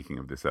in the making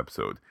of this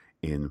episode,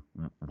 in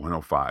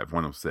 105,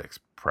 106,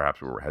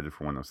 perhaps where we're headed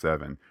for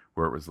 107,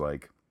 where it was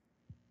like,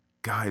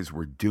 guys,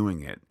 we're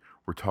doing it.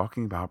 We're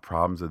talking about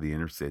problems of the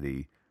inner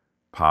city,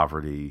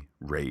 poverty,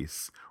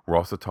 race. We're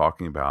also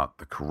talking about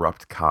the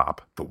corrupt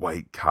cop, the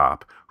white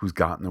cop who's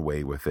gotten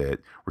away with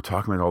it. We're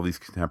talking about all these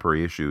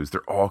contemporary issues.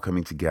 They're all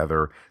coming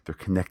together. They're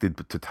connected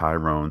to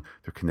Tyrone.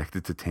 They're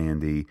connected to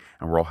Tandy.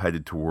 And we're all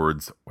headed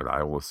towards what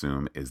I will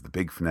assume is the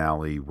big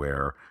finale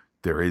where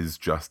there is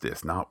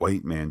justice, not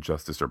white man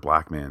justice or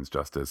black man's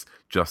justice,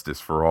 justice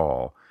for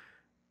all.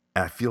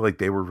 And I feel like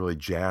they were really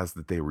jazzed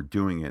that they were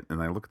doing it.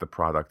 And I look at the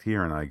product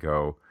here and I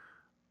go,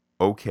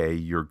 okay,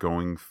 you're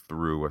going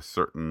through a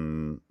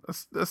certain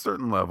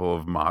level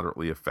of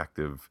moderately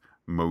effective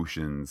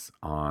motions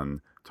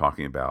on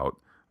talking about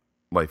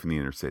life in the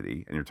inner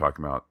city, and you're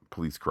talking about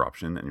police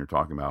corruption, and you're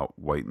talking about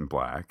white and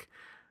black,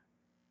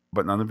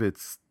 but none of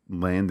it's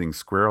landing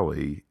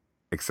squarely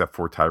except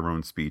for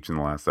Tyrone's speech in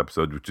the last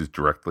episode, which is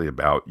directly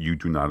about you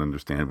do not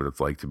understand what it's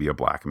like to be a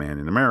black man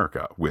in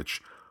America,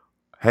 which,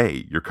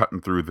 hey, you're cutting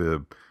through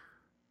the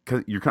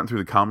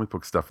comic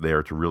book stuff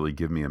there to really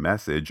give me a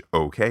message.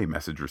 Okay,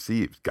 message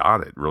received.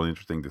 Got it. Really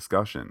interesting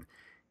discussion.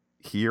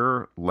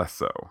 Here, less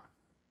so.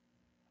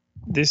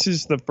 This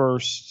is the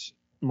first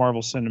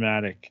Marvel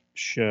Cinematic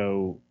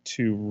show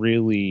to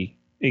really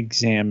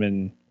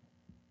examine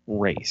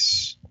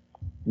race.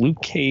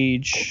 Luke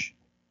Cage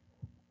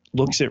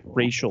looks at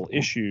racial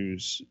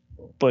issues,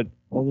 but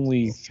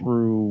only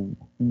through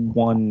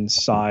one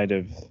side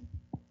of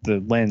the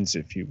lens,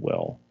 if you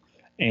will.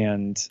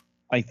 And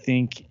I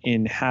think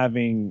in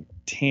having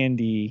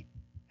Tandy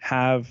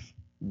have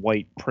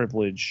white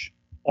privilege,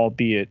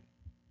 albeit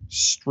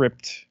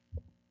stripped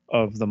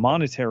of the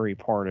monetary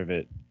part of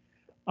it,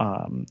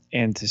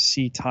 and to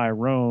see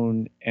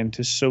Tyrone and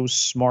to so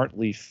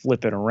smartly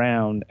flip it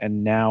around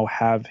and now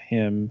have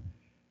him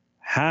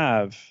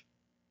have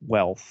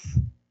wealth,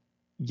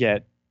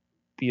 yet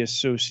be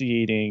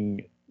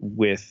associating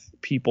with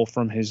people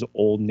from his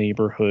old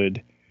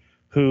neighborhood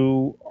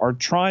who are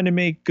trying to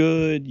make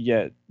good,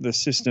 yet the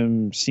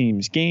system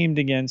seems gamed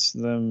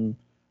against them.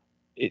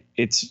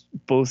 It's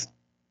both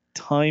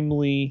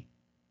timely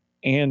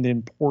and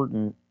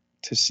important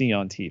to see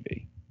on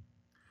TV.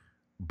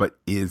 But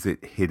is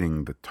it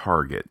hitting the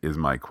target? Is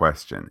my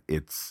question.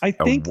 I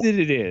think that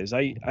it is.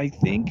 I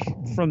think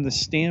from the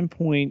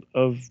standpoint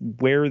of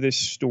where this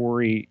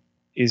story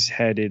is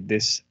headed,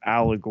 this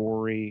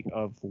allegory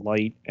of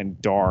light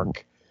and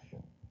dark,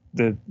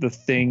 the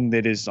thing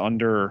that is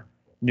under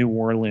New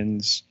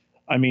Orleans.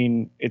 I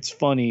mean, it's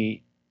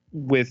funny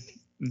with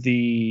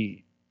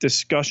the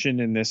discussion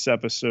in this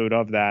episode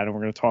of that, and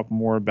we're going to talk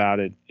more about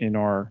it in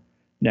our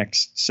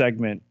next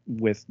segment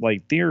with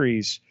Light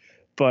Theories,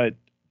 but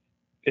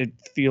it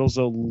feels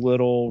a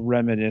little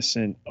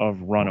reminiscent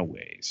of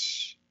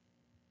Runaways.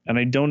 And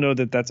I don't know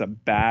that that's a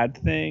bad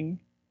thing,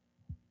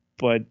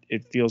 but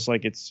it feels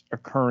like it's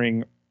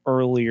occurring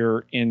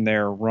earlier in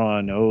their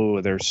run.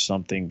 Oh, there's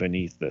something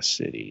beneath the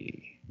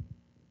city.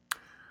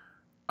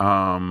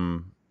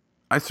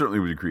 I certainly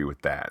would agree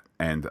with that.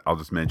 And I'll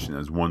just mention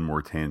as one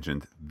more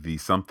tangent, the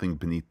something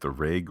beneath the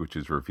rig, which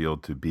is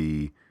revealed to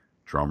be,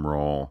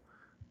 drumroll,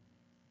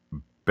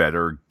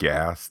 better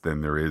gas than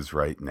there is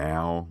right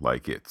now.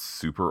 Like it's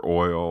super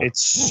oil.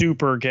 It's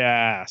super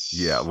gas.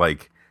 Yeah,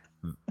 like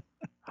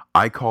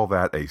I call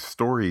that a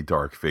story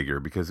dark figure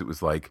because it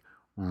was like,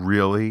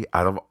 really,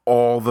 out of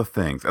all the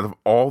things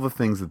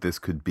that this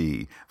could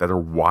be that are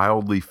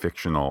wildly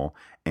fictional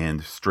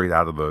and straight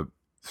out of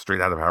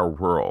our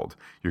world,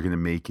 you're going to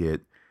make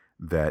it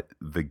that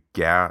the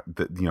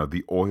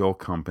oil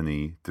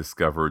company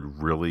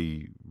discovered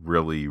really,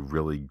 really,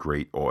 really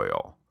great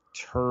oil.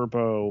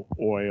 Turbo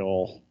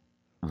oil.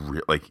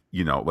 Like,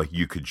 like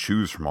you could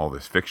choose from all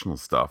this fictional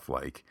stuff.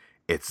 Like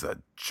it's a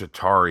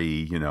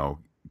Chitauri,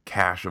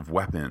 cache of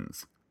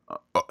weapons.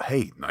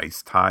 Hey,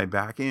 nice tie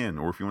back in.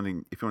 Or if you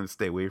want to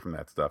stay away from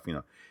that stuff,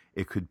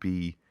 it could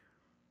be,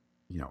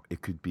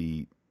 it could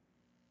be.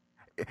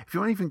 If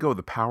you want to even go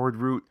the powered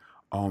route,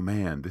 oh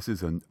man, this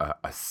is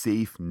a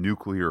safe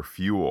nuclear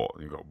fuel.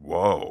 And you go,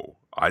 whoa,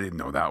 I didn't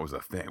know that was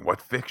a thing. What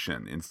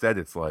fiction? Instead,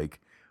 it's like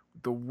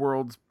the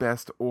world's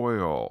best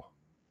oil.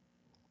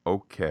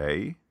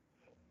 Okay.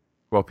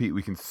 Well, Pete,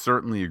 we can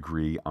certainly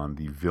agree on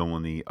the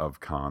villainy of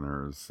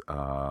Connors.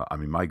 I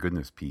mean, my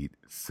goodness, Pete,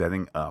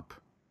 setting up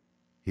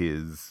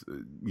his,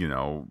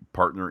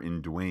 partner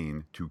in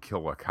Dwayne to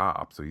kill a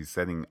cop. So he's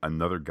setting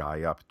another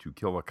guy up to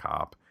kill a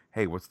cop.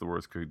 Hey, what's the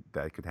worst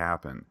that could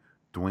happen?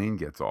 Dwayne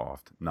gets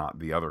off, not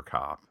the other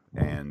cop.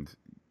 And,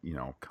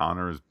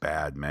 Connor's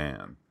bad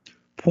man.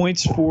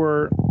 Points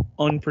for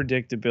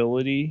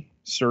unpredictability,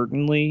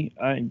 certainly.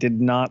 I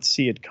did not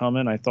see it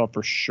coming. I thought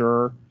for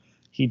sure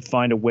he'd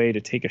find a way to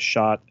take a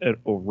shot at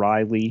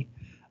O'Reilly.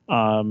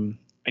 I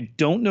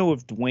don't know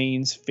if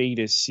Dwayne's fate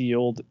is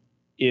sealed,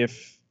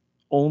 if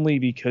only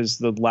because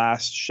the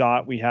last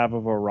shot we have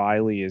of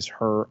O'Reilly is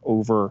her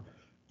over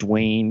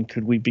Dwayne.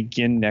 Could we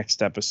begin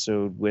next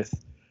episode with,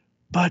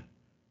 but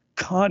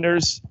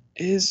Connors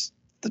is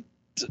the.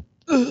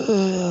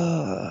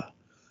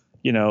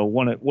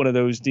 One of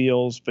those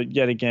deals, but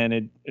yet again,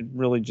 it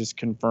really just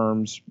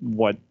confirms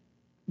what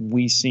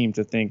we seem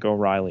to think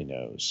O'Reilly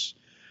knows.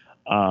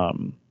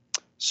 Um,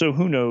 so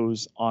who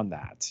knows on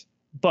that?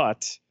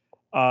 But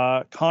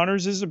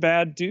Connors is a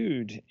bad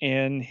dude,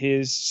 and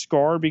his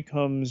scar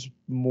becomes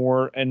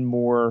more and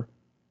more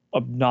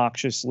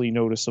obnoxiously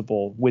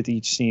noticeable with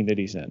each scene that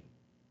he's in.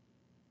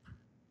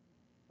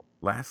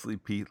 Lastly,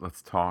 Pete,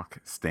 let's talk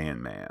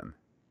Stan Man.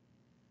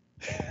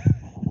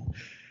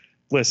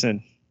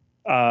 Listen,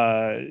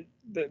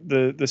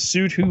 the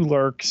suit who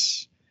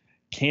lurks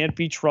can't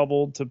be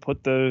troubled to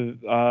put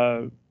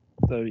the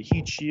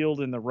heat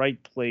shield in the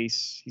right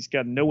place. He's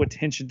got no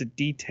attention to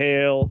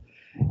detail.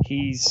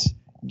 He's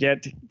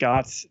got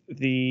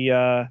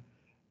the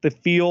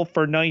feel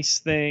for nice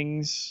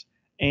things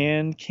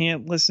and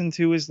can't listen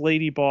to his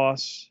lady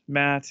boss,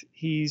 Matt.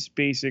 He's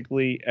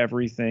basically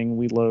everything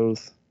we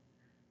loathe.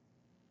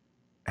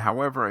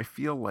 However, I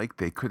feel like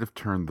they could have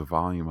turned the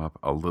volume up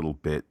a little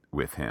bit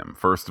with him.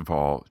 First of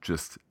all,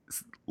 just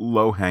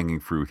low hanging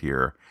fruit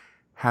here.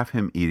 Have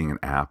him eating an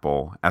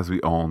apple. As we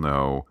all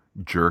know,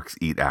 jerks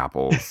eat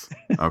apples.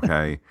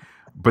 Okay.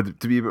 But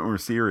to be a bit more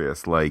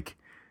serious, like,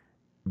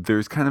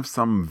 there's kind of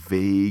some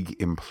vague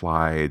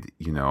implied,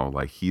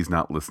 like he's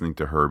not listening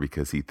to her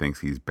because he thinks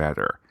he's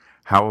better.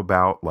 How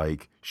about,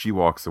 like, she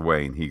walks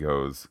away and he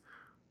goes,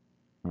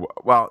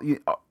 well,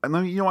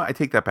 and you know what? I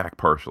take that back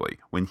partially.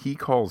 When he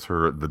calls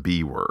her the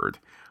B word,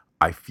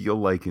 I feel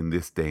like in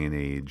this day and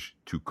age,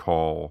 to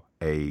call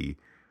a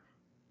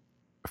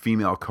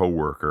female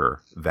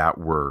coworker that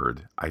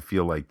word, I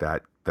feel like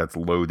that's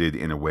loaded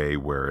in a way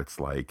where it's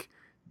like,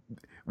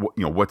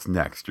 what's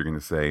next? You're going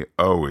to say,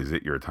 oh, is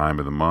it your time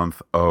of the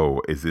month?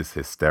 Oh, is this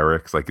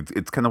hysterics? Like,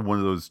 it's kind of one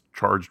of those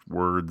charged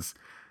words,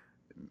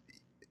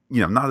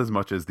 not as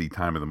much as the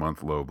time of the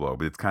month low blow,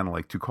 but it's kind of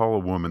like to call a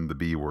woman the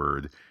B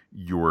word,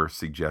 you're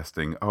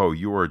suggesting, oh,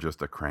 you are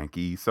just a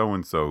cranky so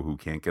and so who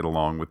can't get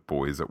along with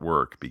boys at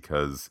work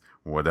because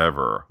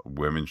whatever,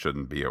 women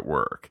shouldn't be at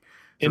work.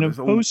 So In a there's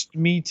a, post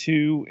Me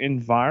Too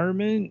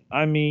environment,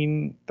 I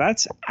mean,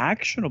 that's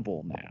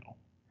actionable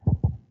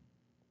now.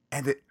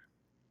 and it,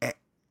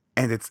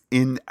 and it's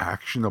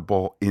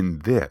inactionable in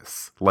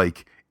this.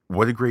 Like,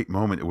 what a great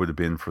moment it would have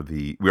been for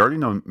we already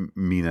know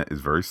Mina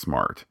is very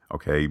smart,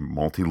 okay,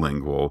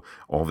 multilingual,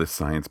 all this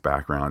science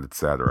background,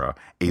 etc.,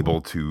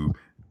 able to,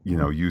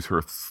 use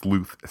her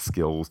sleuth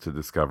skills to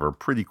discover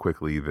pretty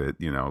quickly that,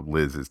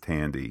 Liz is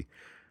Tandy.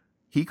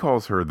 He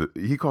calls her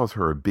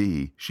a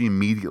B. She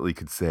immediately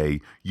could say,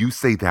 "You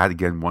say that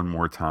again one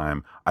more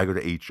time, I go to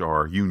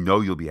HR. You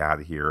know you'll be out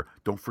of here.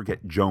 Don't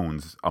forget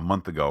Jones a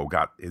month ago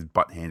got his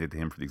butt handed to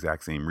him for the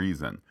exact same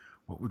reason."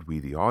 What would we,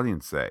 the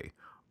audience, say?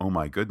 Oh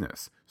my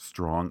goodness,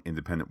 strong,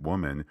 independent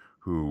woman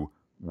who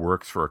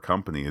works for a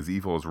company as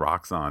evil as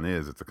Roxxon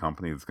is. It's a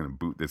company that's going to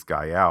boot this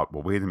guy out.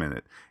 Well, wait a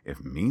minute.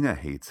 If Mina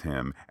hates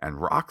him and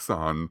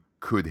Roxxon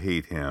could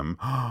hate him,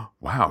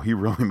 wow, he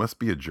really must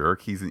be a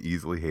jerk. He's an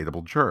easily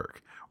hateable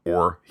jerk.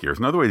 Or here's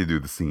another way to do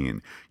the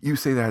scene. You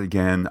say that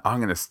again,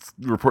 I'm going to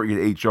report you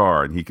to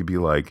HR. And he could be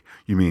like,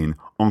 you mean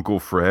Uncle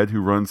Fred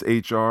who runs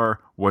HR?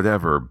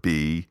 Whatever,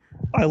 B.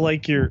 I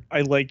like your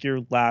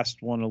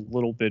last one a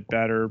little bit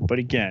better, but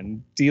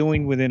again,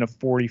 dealing within a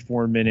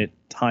 44-minute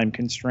time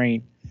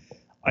constraint,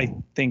 I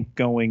think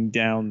going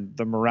down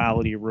the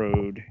morality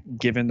road,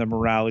 given the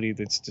morality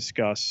that's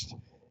discussed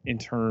in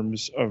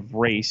terms of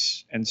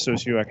race and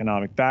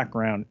socioeconomic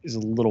background, is a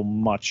little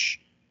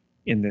much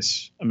in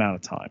this amount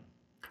of time.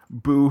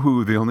 Boo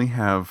hoo, they only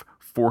have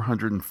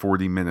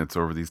 440 minutes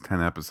over these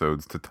 10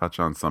 episodes to touch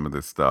on some of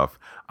this stuff.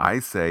 I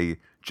say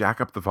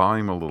jack up the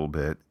volume a little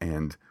bit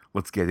and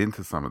let's get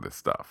into some of this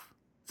stuff.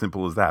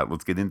 Simple as that.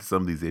 Let's get into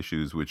some of these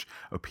issues which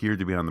appear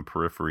to be on the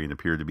periphery and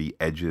appear to be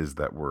edges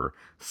that were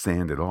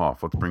sanded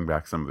off. Let's bring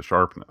back some of the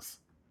sharpness.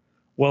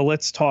 Well,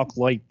 let's talk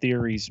light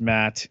theories,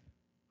 Matt.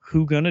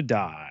 Who gonna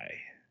die?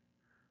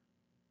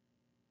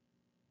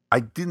 I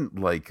didn't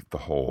like the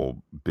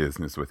whole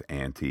business with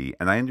Auntie,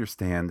 and I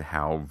understand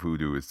how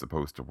voodoo is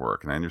supposed to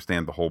work, and I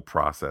understand the whole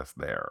process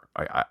there.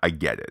 I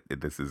get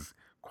it. This is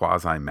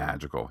quasi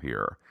magical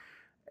here.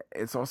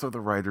 It's also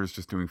the writers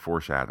just doing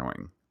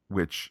foreshadowing,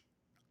 which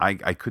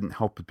I couldn't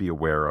help but be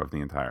aware of the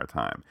entire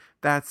time.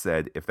 That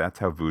said, if that's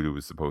how voodoo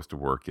is supposed to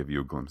work, give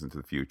you a glimpse into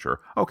the future,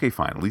 okay,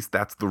 fine. At least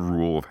that's the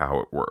rule of how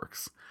it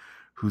works.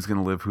 Who's going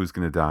to live? Who's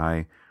going to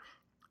die?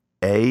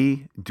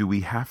 Do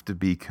we have to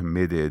be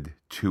committed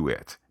to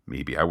it?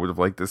 Maybe I would have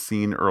liked a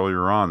scene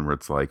earlier on where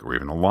it's like, or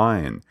even a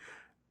line.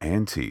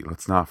 Auntie,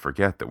 let's not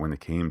forget that when it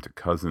came to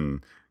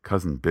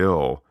cousin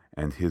Bill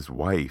and his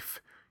wife,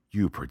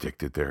 you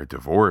predicted their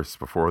divorce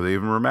before they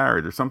even were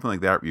married, or something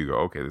like that. Where you go,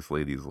 okay, this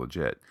lady is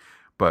legit.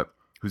 But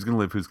who's gonna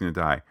live? Who's gonna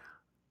die?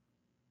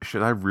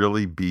 Should I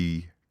really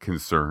be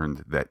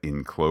concerned that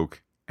in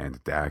Cloak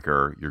and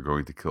Dagger, you're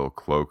going to kill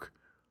Cloak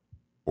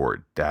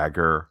or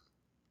Dagger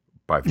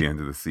by the end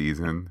of the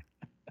season?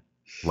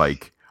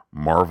 Like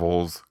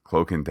Marvel's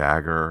Cloak and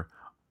Dagger,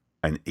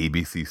 an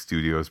ABC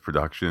Studios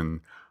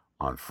production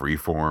on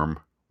Freeform.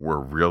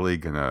 We're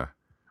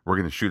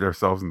gonna shoot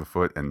ourselves in the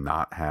foot and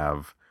not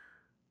have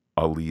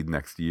a lead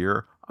next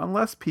year,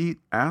 unless Pete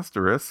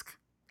asterisk.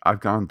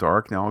 I've gone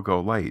dark, now I'll go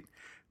light.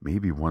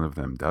 Maybe one of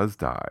them does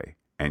die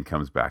and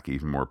comes back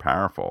even more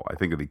powerful. I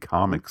think of the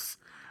comics,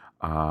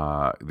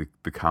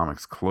 the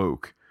comics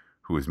Cloak,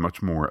 who is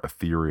much more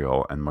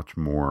ethereal and much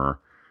more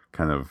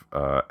kind of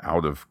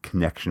out of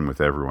connection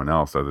with everyone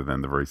else, other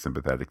than the very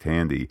sympathetic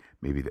Tandy.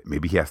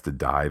 Maybe he has to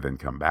die then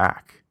come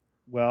back.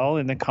 Well,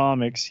 in the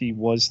comics, he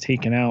was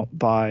taken out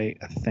by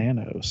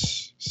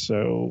Thanos.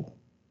 So,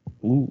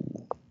 ooh,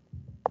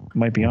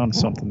 might be onto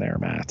something there,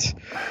 Matt.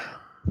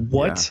 Yeah,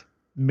 What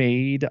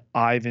made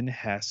Ivan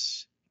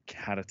Hess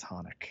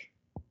catatonic?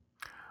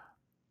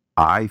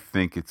 I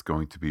think it's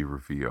going to be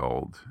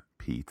revealed,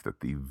 Pete,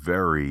 that the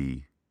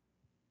very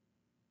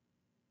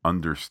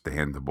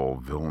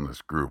understandable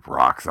villainous group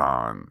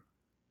Roxxon,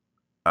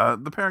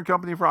 the parent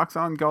company of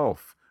Roxxon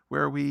Gulf,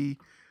 where we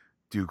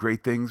do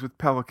great things with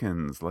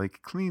pelicans,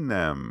 like clean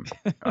them.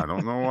 I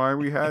don't know why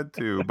we had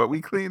to, but we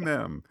clean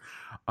them.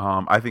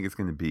 I think it's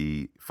going to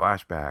be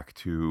flashback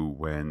to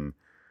when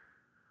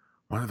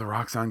one of the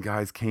Roxxon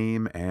guys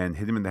came and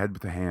hit him in the head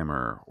with a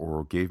hammer,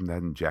 or gave him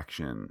that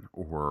injection,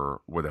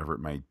 or whatever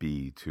it might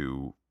be,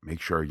 to make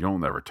sure you'll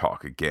never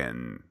talk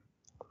again.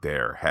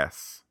 There,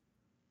 Hess.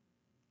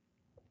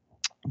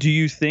 Do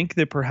you think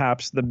that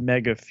perhaps the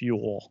mega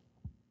fuel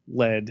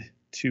led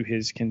to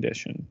his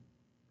condition?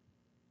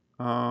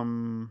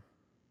 Um,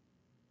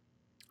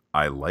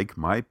 I like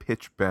my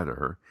pitch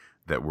better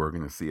that we're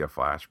going to see a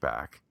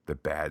flashback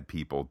that bad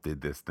people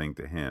did this thing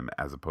to him,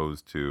 as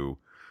opposed to,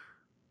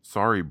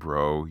 sorry,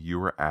 bro, you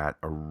were at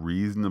a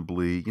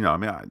reasonably, I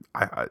mean,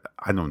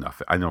 I know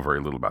nothing. I know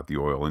very little about the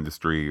oil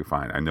industry.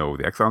 Fine. I know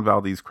the Exxon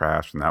Valdez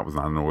crashed and that was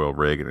not an oil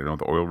rig. And I know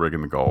the oil rig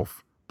in the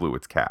Gulf blew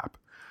its cap.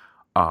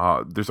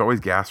 There's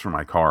always gas for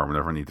my car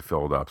whenever I need to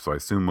fill it up. So I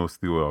assume most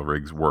of the oil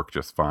rigs work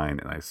just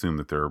fine. And I assume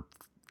that they're,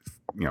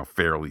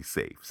 fairly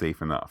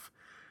safe enough.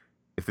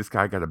 If this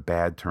guy got a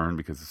bad turn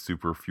because the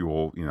super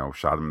fuel,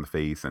 shot him in the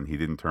face and he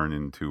didn't turn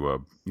into a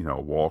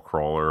wall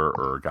crawler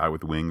or a guy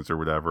with wings or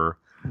whatever,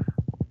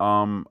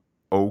 um,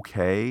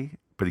 okay.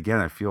 But again,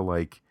 I feel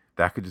like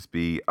that could just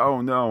be,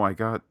 oh no, I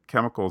got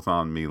chemicals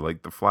on me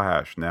like the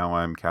Flash. Now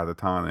I'm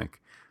catatonic.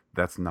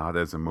 That's not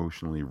as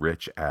emotionally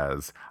rich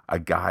as a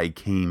guy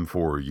came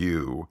for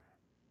you.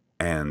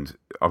 And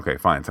okay,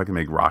 fine. It's not gonna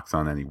make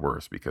Roxxon any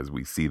worse because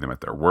we see them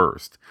at their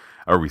worst,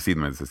 or we see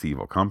them as this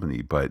evil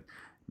company. But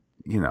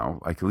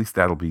like at least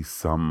that'll be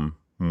some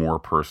more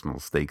personal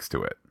stakes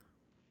to it.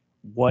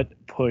 What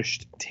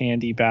pushed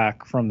Tandy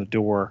back from the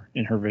door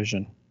in her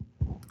vision?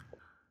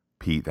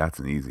 Pete, that's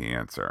an easy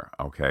answer.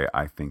 Okay.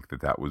 I think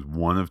that was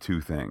one of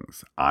two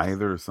things.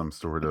 Either some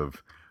sort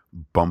of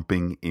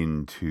bumping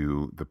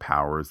into the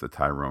powers that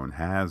Tyrone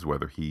has,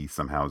 whether he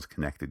somehow is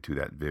connected to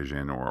that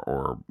vision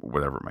or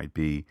whatever it might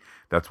be.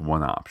 That's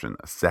one option.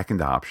 A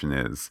second option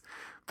is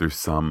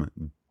there's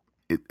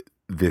it,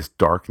 this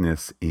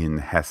darkness in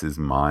Hess's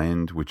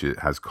mind, which it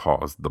has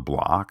caused the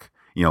block.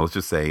 Let's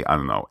just say, I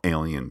don't know,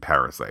 alien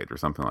parasite or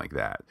something like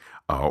that,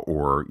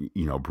 or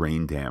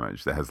brain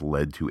damage that has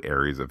led to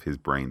areas of his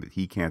brain that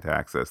he can't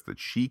access, that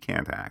she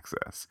can't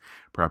access.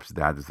 Perhaps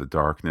that is the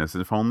darkness,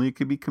 and if only it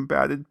could be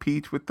combated,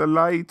 Pete, with the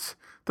light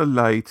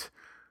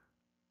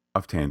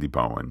of Tandy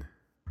Bowen.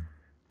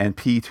 And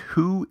Pete,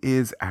 who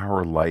is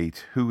our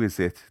light? Who is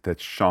it that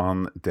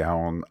shone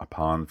down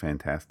upon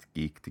Fantastic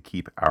Geek to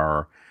keep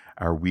our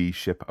wee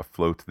ship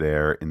afloat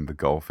there in the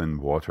Gulfin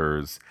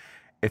waters?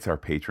 It's our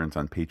patrons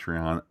on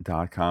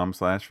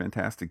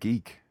patreon.com/Fantastic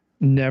Geek.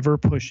 Never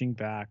pushing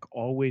back,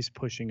 always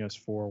pushing us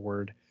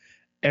forward.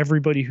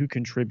 Everybody who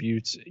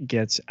contributes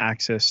gets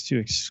access to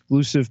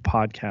exclusive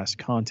podcast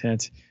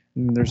content.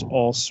 And there's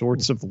all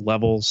sorts of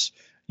levels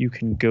you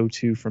can go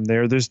to from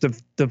there. There's the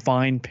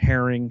divine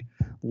pairing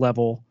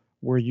level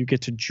where you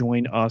get to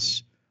join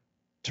us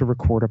to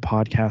record a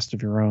podcast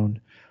of your own.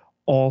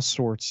 All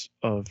sorts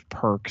of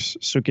perks.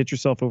 So get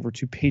yourself over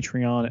to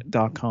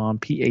patreon.com,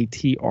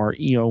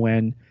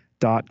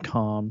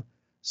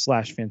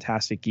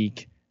 patreon.com/Fantastic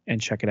Geek,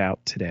 and check it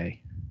out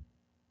today.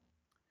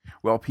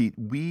 Well, Pete,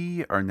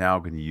 we are now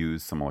going to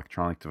use some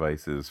electronic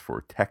devices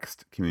for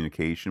text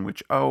communication,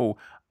 which,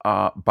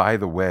 By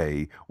the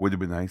way, would have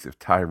been nice if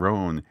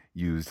Tyrone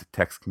used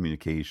text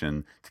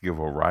communication to give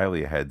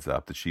O'Reilly a heads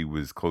up that she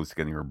was close to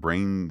getting her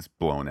brains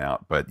blown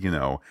out. But,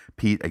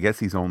 Pete, I guess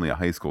he's only a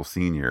high school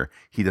senior.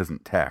 He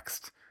doesn't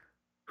text.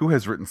 Who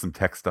has written some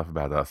text stuff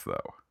about us,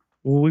 though?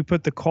 Well, we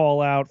put the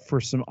call out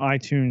for some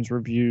iTunes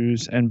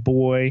reviews, and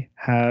boy,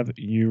 have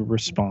you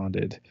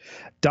responded.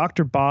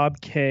 Dr.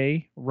 Bob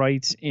K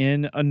writes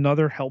in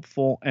another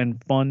helpful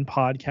and fun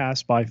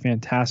podcast by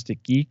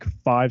Fantastic Geek,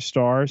 5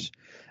 stars.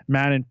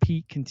 Matt and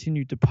Pete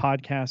continue to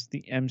podcast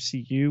the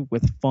MCU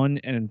with fun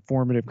and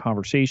informative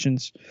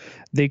conversations.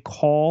 They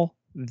call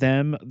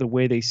them the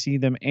way they see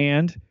them,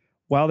 and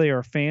while they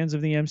are fans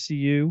of the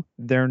MCU,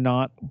 they're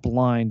not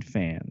blind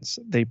fans.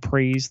 They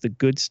praise the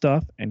good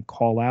stuff and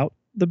call out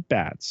the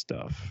bad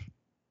stuff.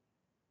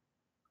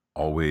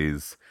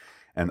 Always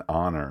an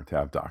honor to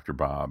have Dr.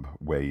 Bob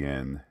weigh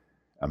in,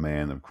 a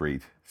man of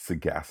great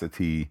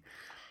sagacity.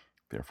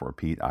 Therefore,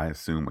 Pete, I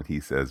assume what he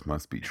says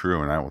must be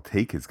true, and I will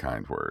take his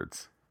kind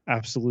words.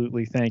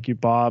 Absolutely. Thank you,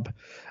 Bob.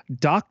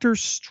 Dr.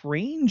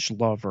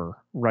 Strangelover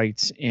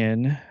writes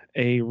in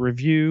a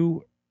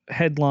review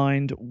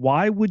headlined,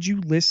 "Why would you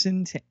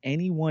listen to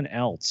anyone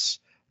else?"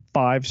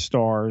 5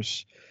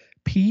 stars.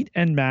 Pete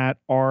and Matt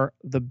are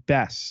the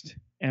best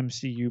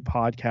MCU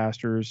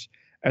podcasters.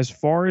 As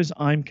far as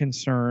I'm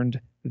concerned,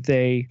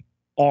 they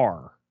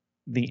are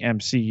the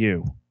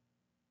MCU.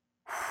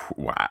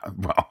 Wow.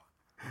 Well,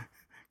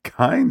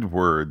 kind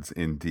words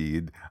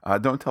indeed.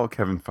 Don't tell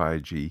Kevin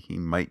Feige. He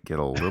might get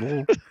a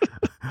little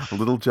a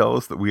little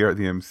jealous that we are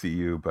the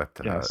MCU, but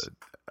Yes.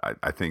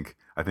 I think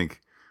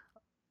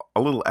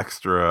a little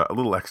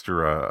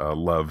extra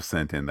love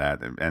sent in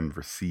that and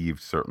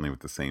received certainly with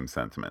the same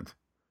sentiment.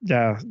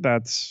 Yeah,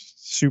 that's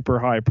super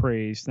high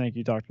praise. Thank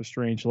you, Dr.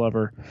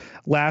 Strangelover.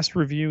 Last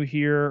review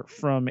here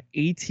from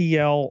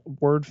ATL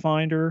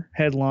Wordfinder,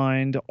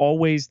 headlined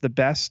 "Always the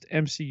Best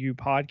MCU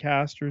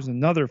Podcasters,"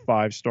 another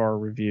 5-star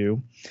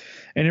review.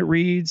 And it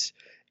reads,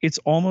 "It's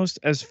almost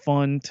as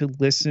fun to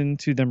listen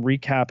to them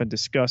recap and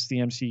discuss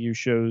the MCU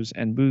shows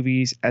and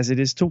movies as it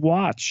is to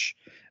watch.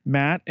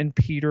 Matt and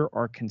Peter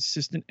are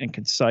consistent and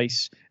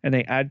concise, and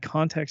they add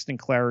context and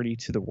clarity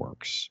to the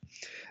works.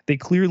 They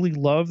clearly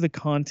love the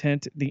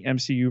content the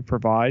MCU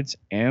provides,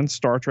 and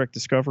Star Trek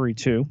Discovery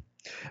too,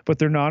 but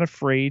they're not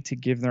afraid to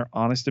give their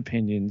honest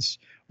opinions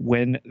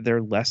when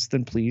they're less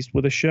than pleased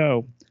with a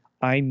show.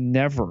 I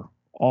never,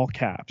 all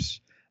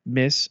caps,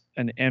 miss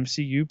an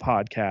MCU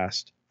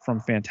podcast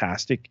from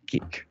Fantastic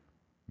Geek."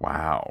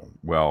 Wow.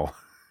 Well,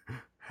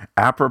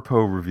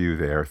 apropos review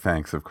there.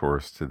 Thanks, of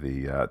course, to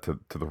the to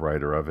the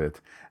writer of it.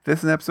 This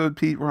is an episode,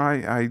 Pete, where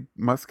I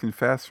must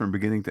confess, from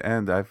beginning to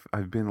end,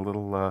 I've been a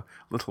little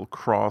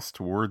cross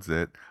towards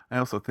it. I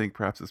also think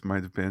perhaps this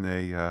might have been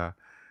a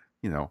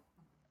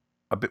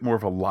bit more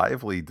of a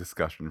lively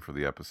discussion for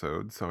the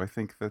episode. So I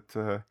think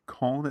that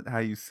calling it how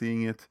you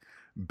seeing it,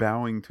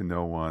 bowing to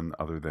no one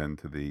other than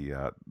to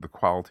the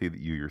quality that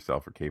you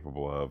yourself are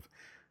capable of.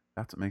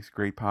 That's what makes a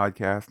great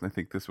podcast, and I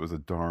think this was a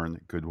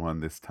darn good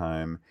one this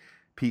time.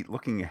 Pete,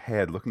 looking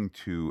ahead, looking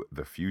to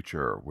the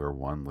future where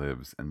one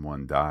lives and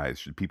one dies,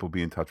 should people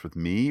be in touch with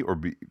me, or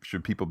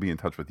should people be in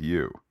touch with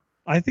you?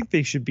 I think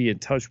they should be in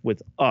touch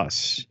with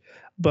us,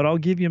 but I'll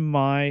give you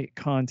my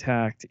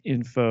contact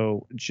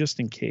info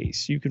just in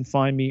case. You can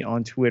find me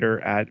on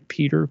Twitter at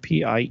Peter,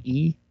 Pieter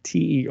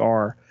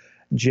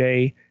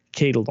J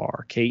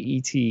Ketelar,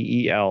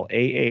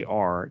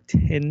 Ketelar,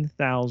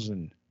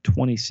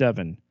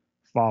 10,027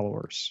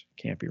 followers.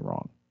 Can't be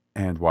wrong.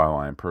 And while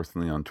I'm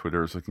personally on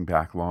Twitter as Looking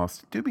Back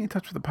Lost, do be in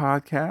touch with the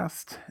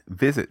podcast.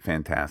 Visit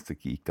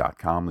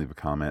fantasticgeek.com. Leave a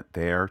comment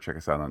there. Check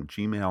us out on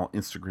Gmail,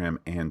 Instagram,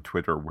 and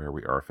Twitter, where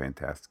we are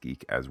Fantastic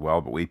Geek as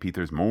well. But wait, Pete,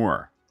 there's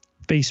more.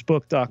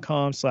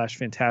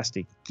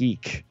 Facebook.com/Fantastic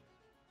Geek.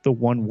 The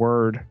one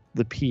word,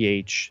 the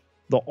PH,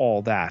 the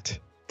all that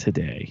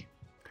today.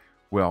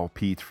 Well,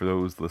 Pete, for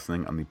those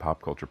listening on the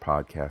Pop Culture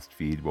Podcast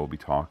feed, we'll be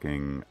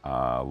talking,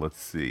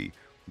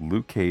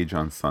 Luke Cage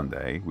on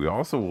Sunday. We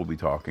also will be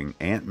talking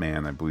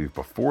Ant-Man, I believe,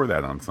 before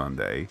that on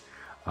Sunday.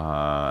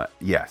 Ant-Man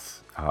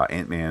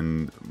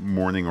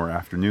morning or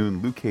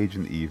afternoon, Luke Cage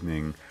in the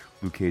evening,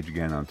 Luke Cage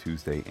again on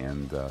Tuesday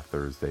and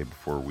Thursday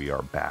before we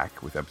are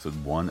back with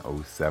episode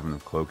 107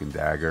 of Cloak and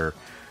Dagger.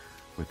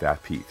 With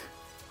that, Pete,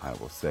 I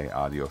will say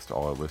adios to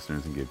all our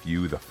listeners and give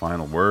you the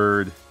final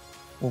word.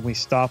 When we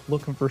stop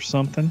looking for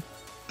something,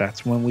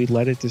 that's when we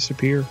let it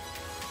disappear.